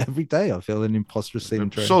every day I feel an imposter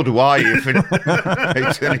syndrome. So do I, if it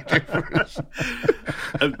makes any difference.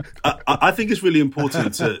 I think it's really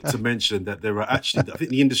important to mention that there are actually, I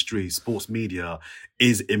think the industry, sports media,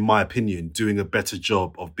 is, in my opinion, doing a better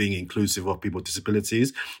job of being inclusive of people with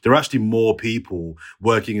disabilities. There are actually more people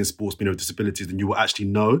working in sports media with disabilities than you will actually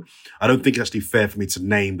know. I don't think it's actually fair for me to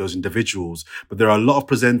name those individuals, but there are a lot of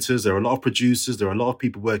presenters, there are a lot of producers, there are a lot of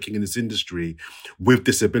people working in this industry with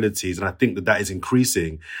disabilities, and I think that is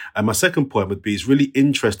increasing. And my second point would be, it's really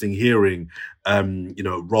interesting hearing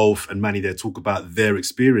Rolf and Manny there talk about their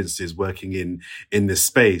experiences working in this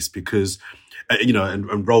space, because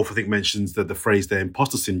and Rolf, I think, mentions the phrase there,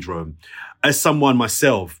 imposter syndrome. As someone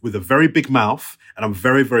myself with a very big mouth, and I'm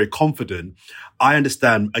very, very confident, I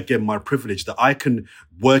understand, again, my privilege that I can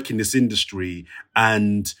work in this industry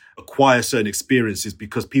and acquire certain experiences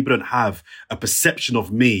because people don't have a perception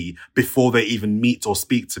of me before they even meet or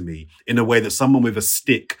speak to me, in a way that someone with a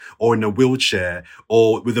stick or in a wheelchair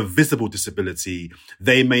or with a visible disability,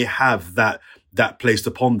 they may have that placed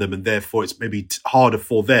upon them, and therefore it's maybe harder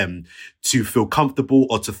for them to feel comfortable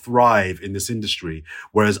or to thrive in this industry.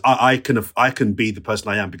 Whereas I can be the person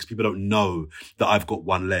I am because people don't know that I've got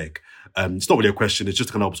one leg. It's not really a question; it's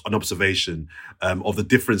just kind of an observation of the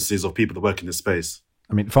differences of people that work in this space.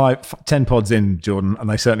 I mean, 10 pods in, Jordan, and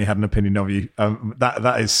they certainly had an opinion of you.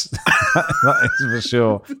 That is that is for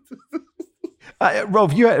sure.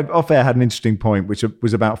 Rolf, you off air had an interesting point, which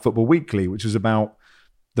was about Football Weekly, which was about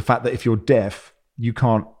the fact that if you're deaf, you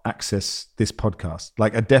can't access this podcast.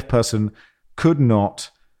 Like, a deaf person could not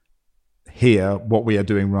hear what we are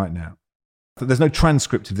doing right now. There's no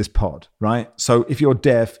transcript of this pod, right? So if you're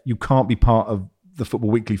deaf, you can't be part of the Football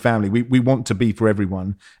Weekly family. We want to be for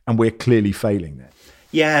everyone, and we're clearly failing there.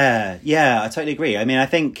 Yeah, I totally agree. I mean, I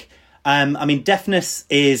think, deafness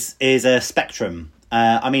is a spectrum.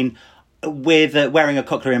 With wearing a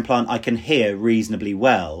cochlear implant, I can hear reasonably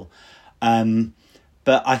well.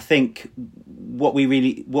 But I think what we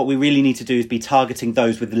really need to do is be targeting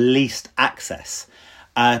those with the least access.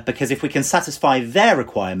 Because if we can satisfy their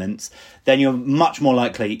requirements, then you're much more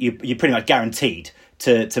likely, you're pretty much guaranteed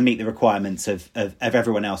to meet the requirements of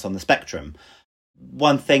everyone else on the spectrum.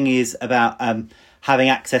 One thing is about having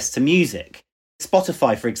access to music.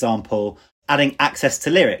 Spotify, for example, adding access to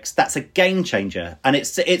lyrics, that's a game changer. And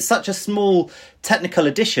it's such a small technical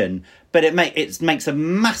addition, but it makes a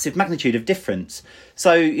massive magnitude of difference.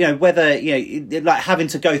 So, whether, like having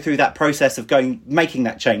to go through that process of making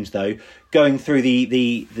that change, though, going through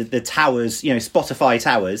the towers, Spotify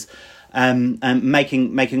towers, and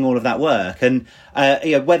making all of that work. And,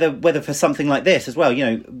 whether for something like this as well,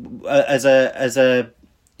 as a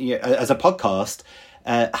podcast,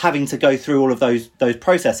 having to go through all of those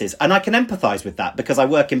processes. And I can empathise with that because I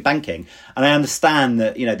work in banking and I understand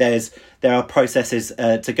that, there are processes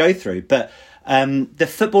to go through. But the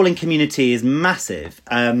footballing community is massive.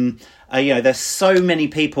 There's so many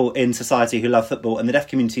people in society who love football, and the deaf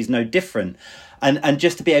community is no different. And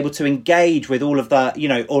just to be able to engage with all of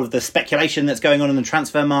the speculation that's going on in the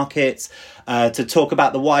transfer markets, to talk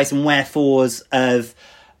about the whys and wherefores of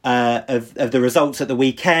the results at the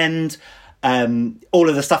weekend, all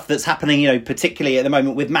of the stuff that's happening, particularly at the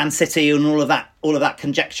moment with Man City and all of that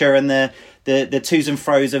conjecture and the twos and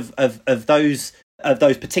fros of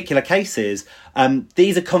those particular cases.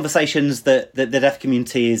 These are conversations that the deaf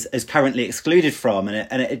community is currently excluded from,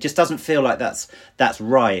 and it just doesn't feel like that's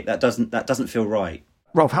right. That doesn't feel right.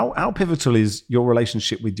 Rolf, how pivotal is your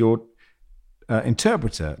relationship with your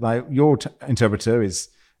interpreter? Like, your interpreter is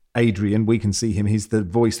Adrian. We can see him. He's the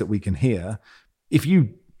voice that we can hear. If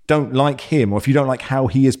you don't like him, or if you don't like how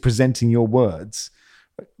he is presenting your words,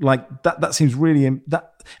 like that seems really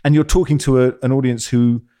and you're talking to an audience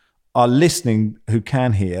who are listening, who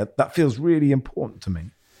can hear. That feels really important to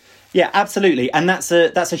me. Yeah, absolutely, and that's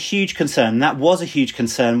a huge concern. That was a huge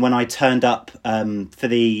concern when I turned up for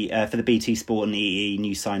the BT Sport and EE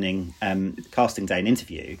new signing casting day and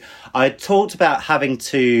interview. I had talked about having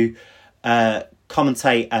to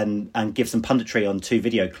commentate and give some punditry on 2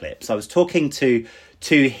 video clips. I was talking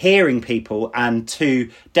to hearing people and 2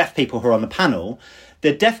 deaf people who are on the panel.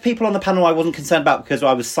 The deaf people on the panel I wasn't concerned about because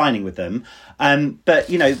I was signing with them, but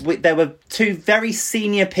there were 2 very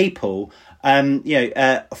senior people.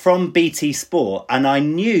 From BT Sport, and I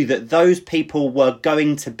knew that those people were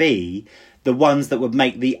going to be the ones that would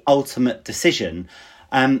make the ultimate decision.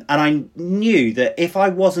 And I knew that if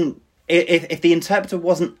the interpreter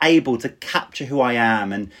wasn't able to capture who I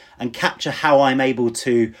am and capture how I'm able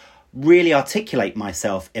to really articulate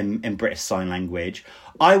myself in British Sign Language,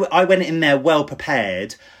 I went in there well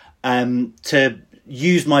prepared to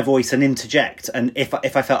use my voice and interject, and if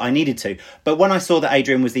I felt I needed to. But when I saw that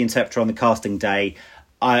Adrian was the interpreter on the casting day,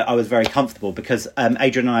 I was very comfortable, because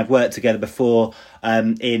Adrian and I have worked together before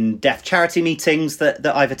in deaf charity meetings that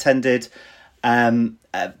I've attended.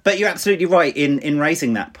 But you're absolutely right in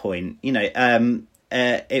raising that point.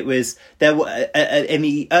 It was there in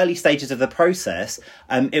the early stages of the process.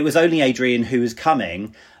 It was only Adrian who was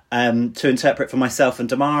coming to interpret for myself and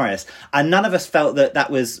Damaris, and none of us felt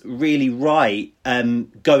that was really right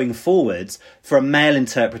going forwards for a male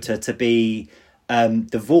interpreter to be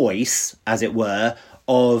the voice, as it were,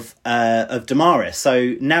 of Damaris.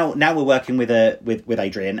 So now we're working with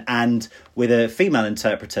Adrian and with a female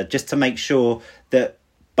interpreter, just to make sure that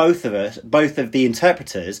both of the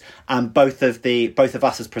interpreters and both of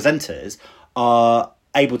us as presenters are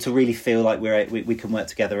able to really feel like we can work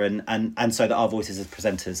together and so that our voices as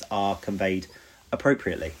presenters are conveyed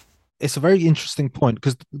appropriately. It's a very interesting point,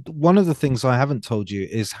 because one of the things I haven't told you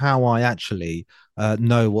is how I actually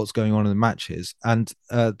know what's going on in the matches, and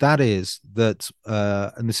that is that,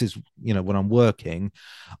 and this is when I'm working,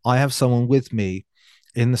 I have someone with me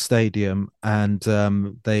in the stadium, and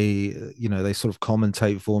they sort of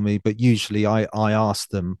commentate for me, but usually I ask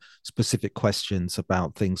them specific questions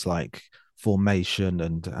about things like formation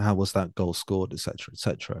and how was that goal scored, etc.,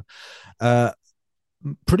 etc.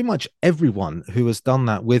 Pretty much everyone who has done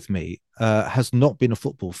that with me has not been a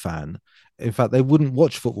football fan. In fact, they wouldn't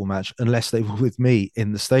watch a football match unless they were with me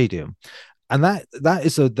in the stadium, and that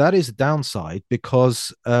is a downside,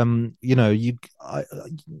 because you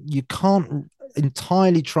can't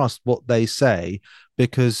entirely trust what they say,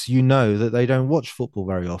 because that they don't watch football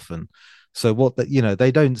very often. So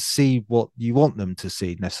they don't see what you want them to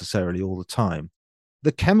see necessarily all the time.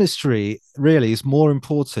 The chemistry really is more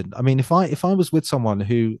important. I mean, if I was with someone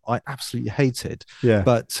who I absolutely hated,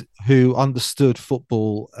 but who understood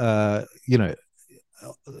football,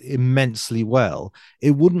 immensely well,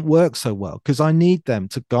 it wouldn't work so well, because I need them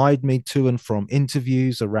to guide me to and from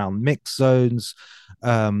interviews, around mix zones,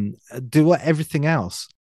 do everything else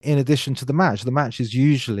in addition to the match. The match is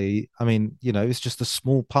usually, it's just a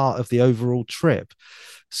small part of the overall trip.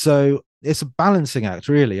 So it's a balancing act,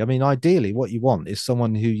 really. I mean, ideally, what you want is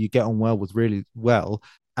someone who you get on well with really well,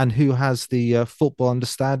 and who has the football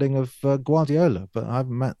understanding of Guardiola. But I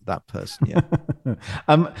haven't met that person yet.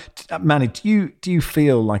 Manny, do you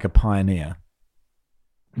feel like a pioneer?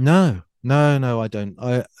 No, I don't.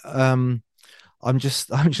 I'm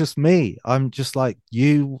just me. I'm just like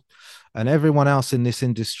you and everyone else in this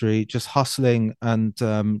industry, just hustling and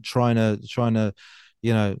trying to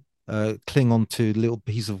cling on to a little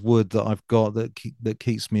piece of wood that I've got that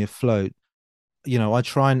keeps me afloat. I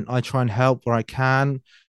try and help where I can,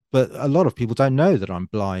 but a lot of people don't know that I'm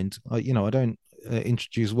blind. I don't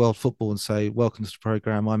introduce world football and say, welcome to the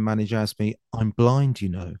program, I'm Manny Jasmy, I'm blind,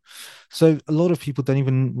 So a lot of people don't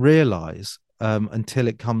even realize until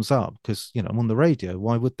it comes up, because I'm on the radio.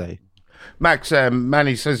 Why would they? Max,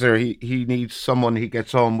 Manny says there he needs someone he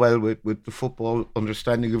gets on well with the football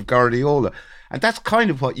understanding of Guardiola. And that's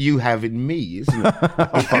kind of what you have in me, isn't it?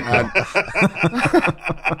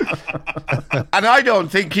 And I don't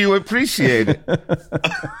think you appreciate it.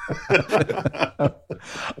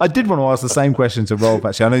 I did want to ask the same question to Rolf,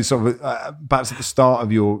 actually. I know it's sort of perhaps at the start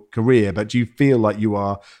of your career, but do you feel like you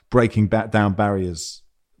are breaking down barriers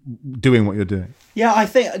doing what you're doing? Yeah,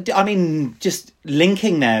 I mean, just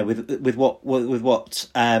linking there with what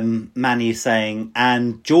Manny is saying,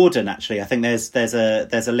 and Jordan, actually, I think there's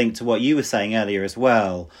a link to what you were saying earlier as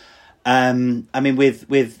well. I mean,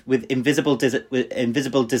 with invisible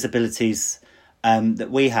disabilities that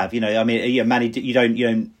we have. I mean, Manny, you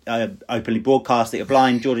don't openly broadcast that you're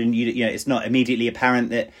blind. Jordan, it's not immediately apparent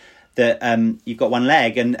that you've got one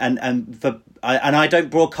leg, and I don't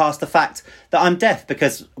broadcast the fact that I'm deaf,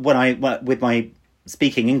 because with my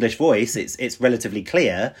speaking English voice, it's relatively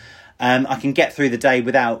clear. I can get through the day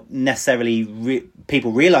without necessarily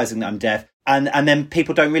people realising that I'm deaf, and then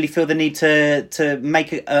people don't really feel the need to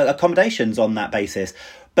make accommodations on that basis.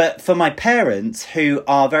 But for my parents, who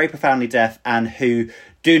are very profoundly deaf and who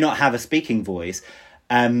do not have a speaking voice,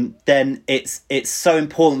 then it's so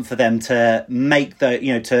important for them to make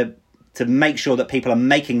to make sure that people are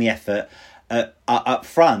making the effort up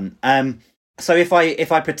front. So if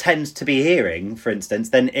I pretend to be hearing, for instance,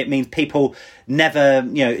 then it means people never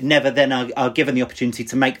then are given the opportunity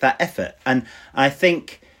to make that effort. And I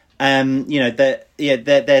think that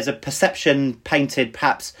there's a perception painted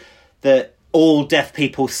perhaps that all deaf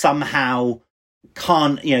people somehow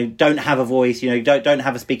can't, don't have a voice, don't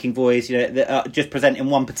have a speaking voice, that just present in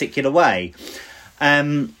one particular way. I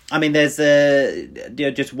mean, there's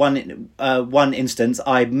just one instance.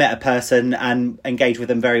 I met a person and engaged with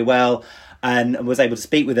them very well, and was able to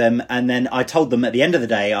speak with them. And then I told them at the end of the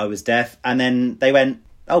day I was deaf, and then they went,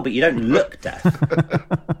 "Oh, but you don't look deaf."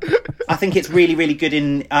 I think it's really, really good.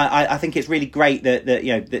 I think it's really great that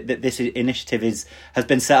this initiative has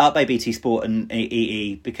been set up by BT Sport and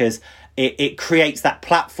EE, because it creates that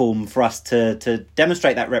platform for us to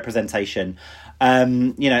demonstrate that representation.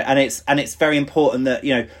 And it's very important that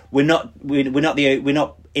we're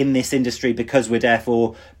not in this industry because we're deaf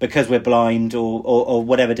or because we're blind or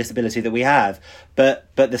whatever disability that we have,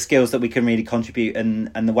 but the skills that we can really contribute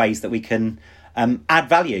and the ways that we can add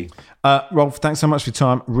value. Rolf, thanks so much for your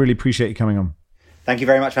time. Really appreciate you coming on. Thank you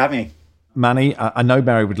very much for having me. Manny, I know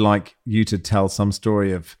Barry would like you to tell some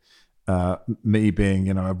story of me being,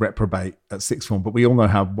 a reprobate at sixth form, but we all know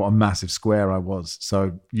what a massive square I was.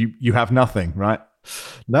 So you have nothing, right?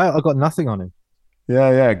 No, I got nothing on him.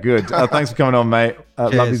 Yeah, good. Thanks for coming on, mate.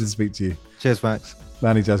 Lovely to speak to you. Cheers, Max.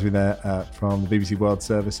 Manny Jasby there from the BBC World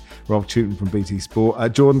Service. Rolf Tooten from BT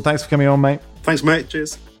Sport. Jordan, thanks for coming on, mate. Thanks, mate.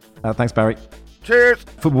 Cheers. Thanks, Barry. Cheers.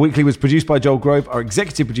 Football Weekly was produced by Joel Grove. Our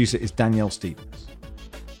executive producer is Danielle Stevens.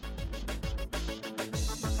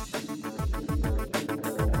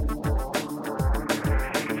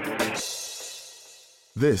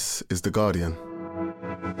 This is The Guardian.